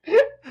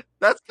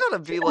 That's gotta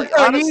be like,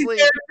 honestly.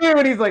 He's there too,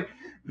 and he's like,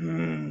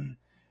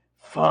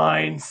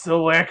 fine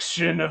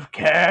selection of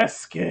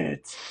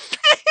caskets.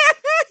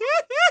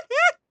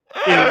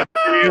 It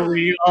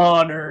really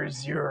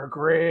honors your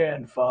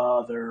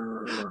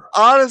grandfather.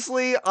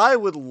 Honestly, I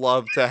would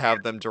love to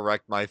have them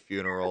direct my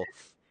funeral.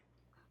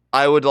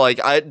 I would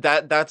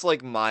that's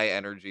like my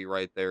energy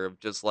right there of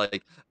just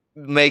like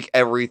make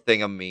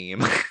everything a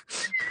meme.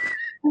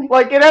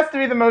 Like, it has to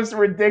be the most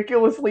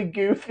ridiculously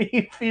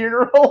goofy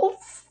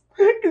funerals.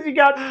 Because you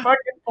got fucking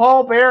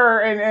Paul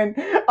Bearer and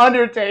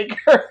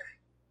Undertaker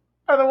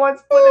are the ones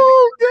putting it.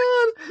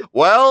 Oh god.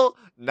 Well,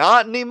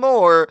 not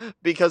anymore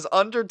because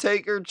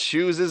Undertaker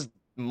chooses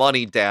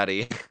Money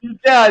Daddy. He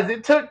does.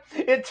 It took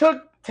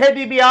Ted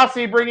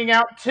DiBiase bringing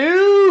out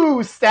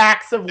 2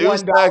 stacks of Two $1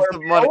 stacks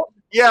of money. bills.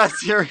 Yeah,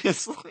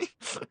 seriously.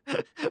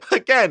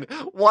 Again,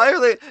 why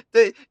are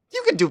they?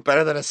 You can do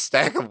better than a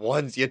stack of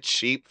ones, you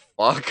cheap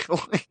fuck.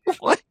 Like,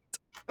 what?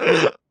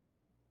 But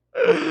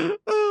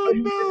Oh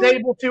he was no.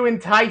 able to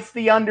entice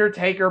the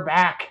Undertaker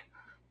back.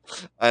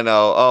 I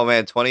know. Oh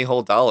man, $20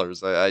 whole.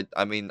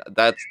 I mean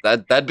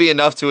that'd be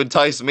enough to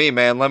entice me,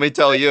 man. Let me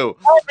tell you.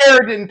 Paul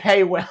Bearer didn't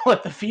pay well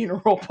at the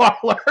funeral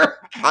parlor.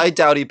 I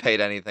doubt he paid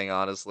anything.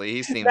 Honestly,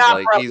 he seems Nah,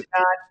 like probably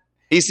not.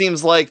 he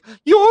seems like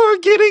you're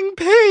getting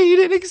paid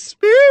in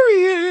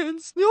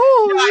experience.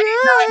 Oh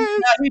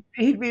yes.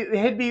 He'd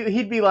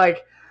be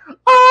like,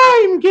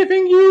 I'm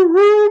giving you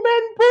room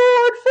and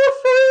board for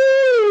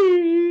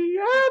free.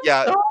 Have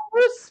Yeah. some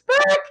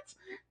respect.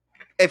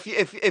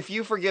 If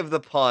you forgive the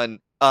pun,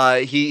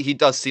 he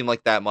does seem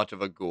like that much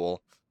of a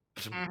ghoul.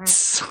 I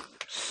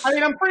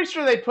mean, I'm pretty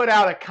sure they put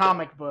out a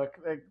comic book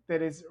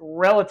that is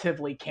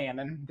relatively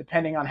canon,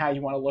 depending on how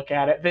you want to look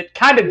at it, that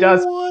kind of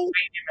does paint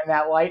him in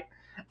that light.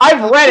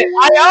 I've read it.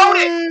 I own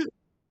it.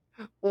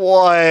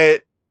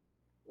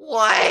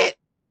 What?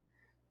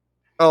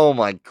 Oh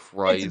my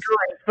Christ. It's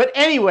great. But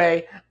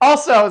anyway,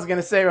 also I was going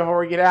to say before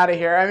we get out of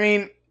here, I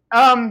mean,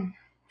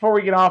 before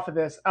we get off of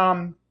this,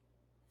 I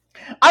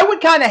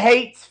would kind of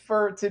hate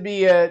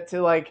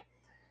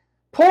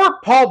poor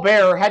Paul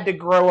Bearer had to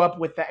grow up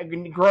with that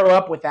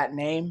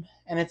name,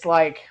 and it's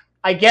like,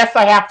 I guess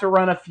I have to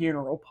run a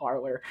funeral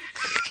parlor.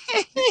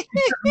 My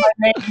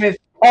name is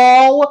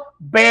Paul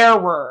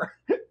Bearer.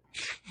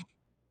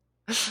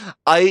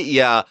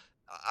 I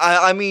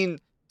mean,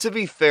 to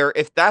be fair,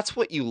 if that's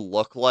what you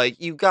look like,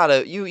 you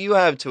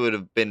have to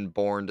have been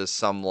born to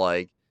some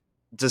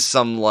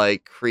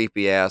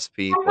creepy ass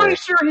people. I'm pretty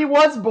sure he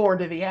was born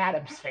to the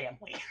Addams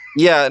family.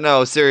 Yeah,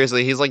 no,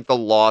 seriously, he's like the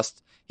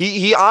lost.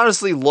 He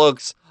honestly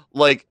looks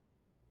like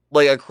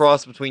a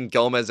cross between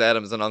Gomez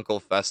Addams and Uncle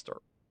Fester.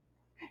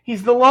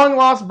 He's the long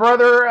lost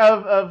brother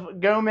of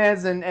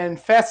Gomez and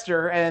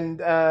Fester,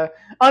 and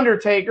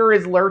Undertaker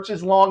is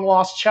Lurch's long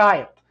lost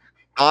child.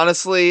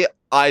 Honestly,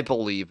 I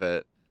believe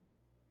it.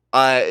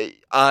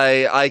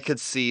 I could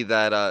see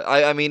that.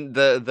 I mean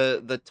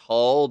the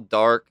tall,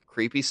 dark,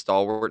 creepy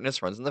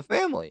stalwartness runs in the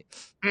family.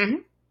 Mm-hmm.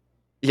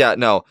 Yeah,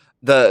 no,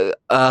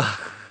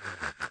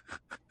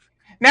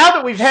 Now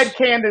that we've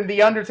headcanoned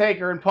the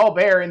Undertaker and Paul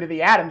Bearer into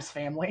the Addams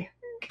family.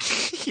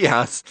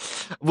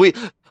 Yes. We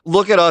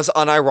look at us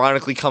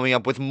unironically coming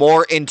up with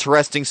more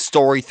interesting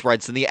story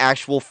threads than the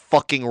actual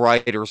fucking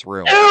writer's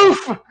room.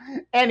 Oof!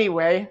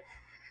 Anyway.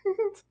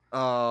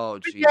 Oh,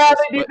 Jesus. Yeah,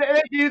 they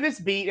do this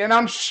beat, and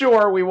I'm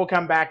sure we will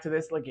come back to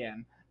this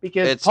again.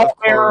 Because Paul Of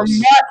Bearer course.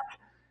 must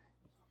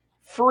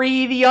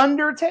free the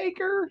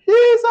Undertaker.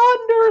 His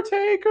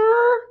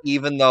Undertaker.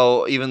 Even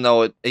though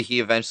he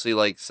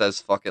eventually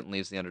says fuck it and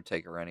leaves the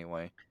Undertaker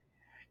anyway.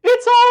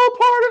 It's all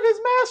part of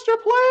his master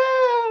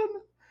plan.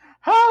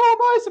 How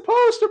am I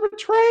supposed to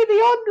betray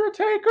the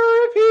Undertaker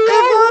if he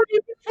already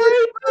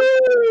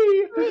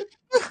betrayed me?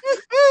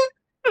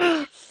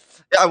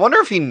 Yeah, I wonder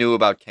if he knew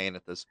about Kane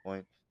at this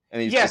point,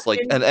 and he's Yes, just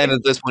and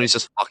at this point he's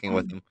just fucking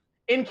with him.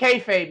 In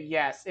kayfabe,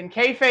 yes. In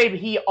kayfabe,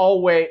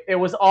 it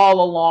was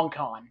all a long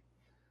con.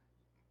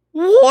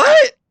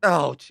 What?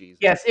 Oh, Jesus.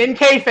 Yes, in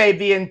kayfabe,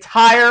 the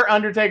entire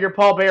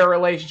Undertaker-Paul Bearer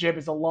relationship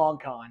is a long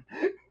con.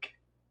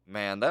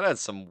 Man, that has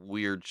some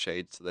weird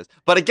shades to this.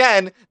 But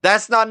again,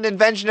 that's not an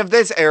invention of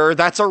this era.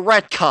 That's a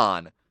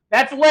retcon.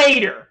 That's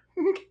later.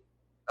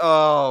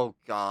 Oh,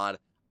 God.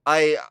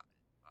 I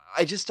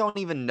just don't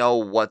even know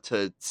what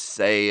to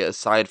say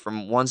aside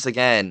from, once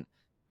again,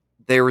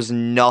 there is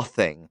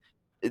nothing.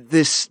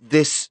 This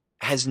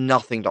has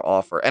nothing to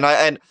offer.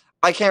 And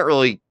I can't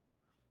really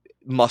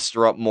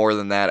muster up more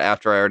than that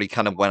after I already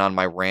kind of went on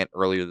my rant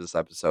earlier this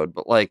episode.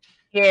 But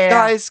Yeah.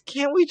 guys,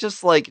 can't we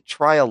just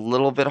try a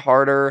little bit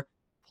harder?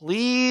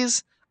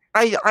 Please?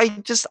 I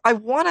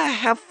want to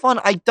have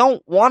fun. I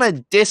don't want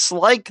to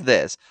dislike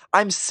this.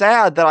 I'm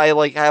sad that I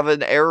have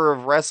an era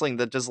of wrestling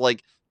that just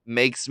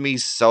makes me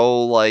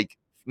so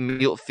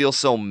feel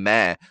so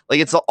meh.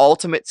 It's the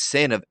ultimate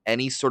sin of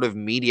any sort of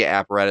media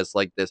apparatus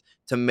like this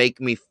to make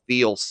me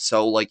feel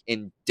so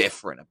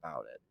indifferent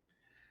about it.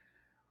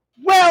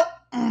 Well,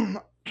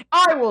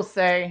 I will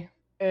say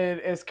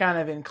it's kind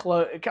of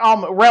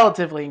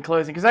relatively in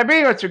closing, because I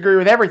pretty much agree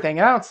with everything,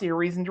 and I don't see a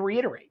reason to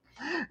reiterate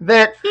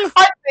that.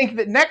 I think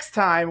that next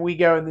time we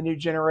go in the new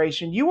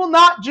generation, you will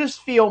not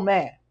just feel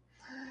meh,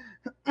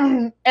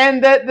 and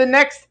that the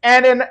next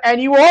and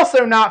you will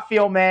also not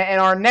feel meh in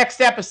our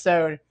next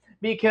episode,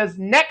 because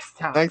next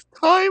time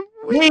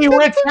we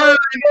return to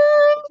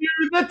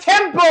the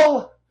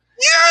temple.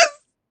 Yes!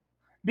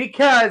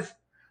 Because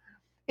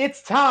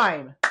it's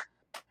time.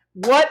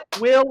 What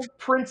will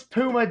Prince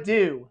Puma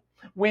do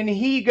when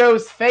he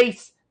goes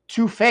face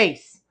to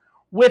face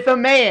with a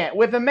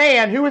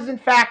man who is in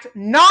fact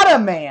not a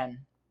man?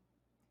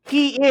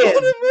 He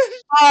is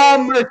a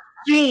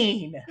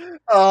machine.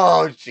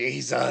 Oh,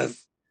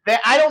 Jesus.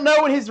 I don't know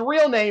what his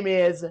real name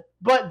is,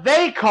 but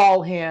they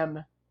call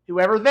him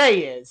whoever they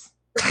is.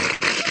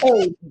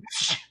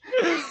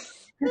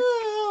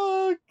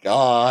 Oh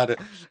God!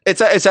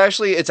 It's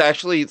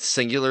actually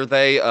singular.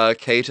 They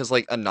Kate is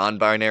like a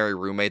non-binary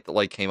roommate that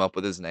like came up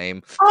with his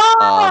name.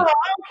 Oh,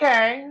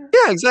 okay.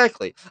 Yeah,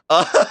 exactly.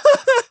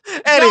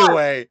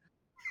 Anyway,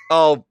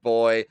 oh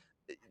boy,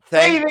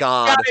 thank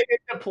God.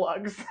 The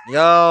plugs.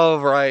 All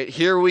right,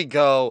 here we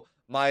go,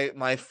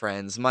 my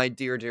friends, my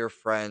dear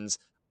friends.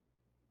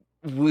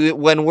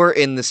 When we're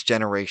in this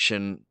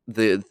generation,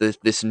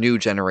 this new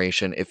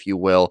generation, if you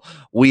will,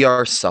 we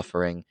are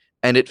suffering.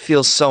 And it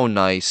feels so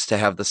nice to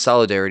have the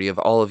solidarity of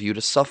all of you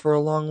to suffer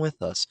along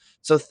with us.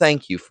 So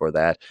thank you for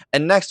that.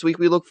 And next week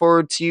we look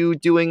forward to you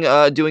doing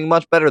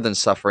much better than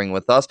suffering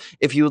with us.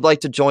 If you would like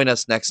to join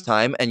us next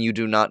time and you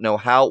do not know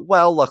how,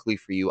 well, luckily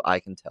for you, I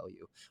can tell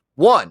you.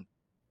 1,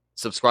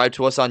 subscribe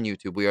to us on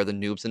YouTube. We are the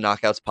Noobs and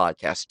Knockouts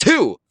Podcast.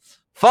 2,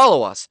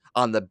 follow us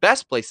on the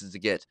best places to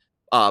get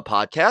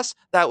podcasts.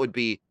 That would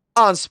be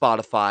on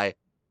Spotify,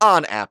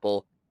 on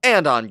Apple,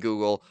 and on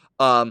Google.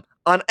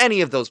 On any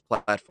of those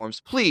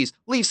platforms, please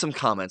leave some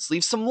comments,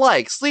 leave some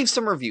likes, leave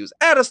some reviews,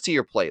 add us to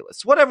your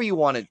playlist, whatever you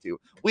want to do.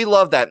 We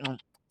love that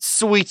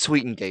sweet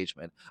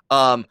engagement.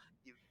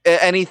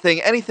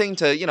 Anything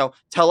to,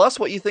 tell us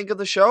what you think of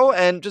the show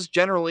and just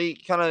generally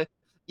kind of,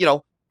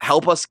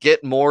 help us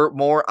get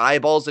more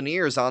eyeballs and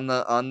ears on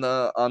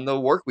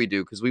the work we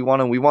do, because we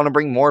want to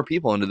bring more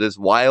people into this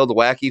wild,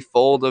 wacky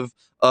fold of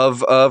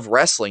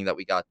wrestling that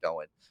we got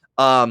going.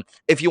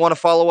 If you want to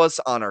follow us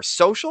on our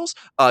socials,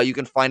 you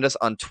can find us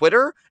on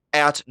Twitter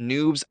at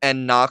Noobs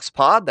and Knox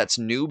Pod. That's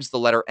Noobs, the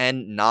letter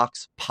N,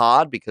 Knox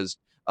Pod, because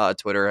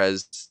Twitter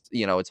has,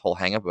 its whole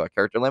hang up about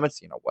character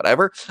limits,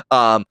 whatever.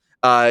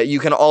 You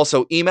can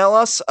also email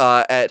us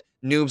at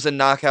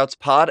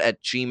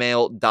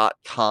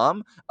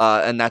noobsandknockoutspod@gmail.com.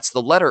 And that's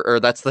the letter, or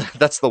that's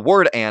the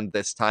word "and"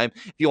 this time.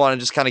 If you want to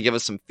just kind of give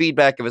us some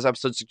feedback, give us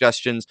episode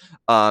suggestions,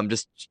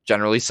 just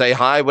generally say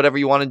hi, whatever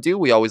you want to do.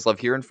 We always love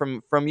hearing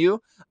from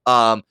you.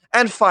 And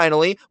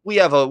finally, we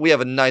have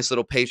a nice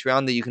little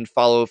Patreon that you can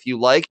follow if you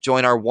like.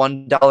 Join our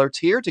 $1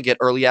 tier to get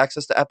early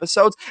access to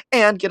episodes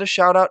and get a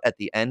shout out at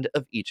the end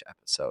of each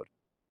episode.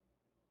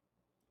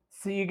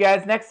 See you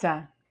guys next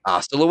time.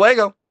 Hasta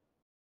luego.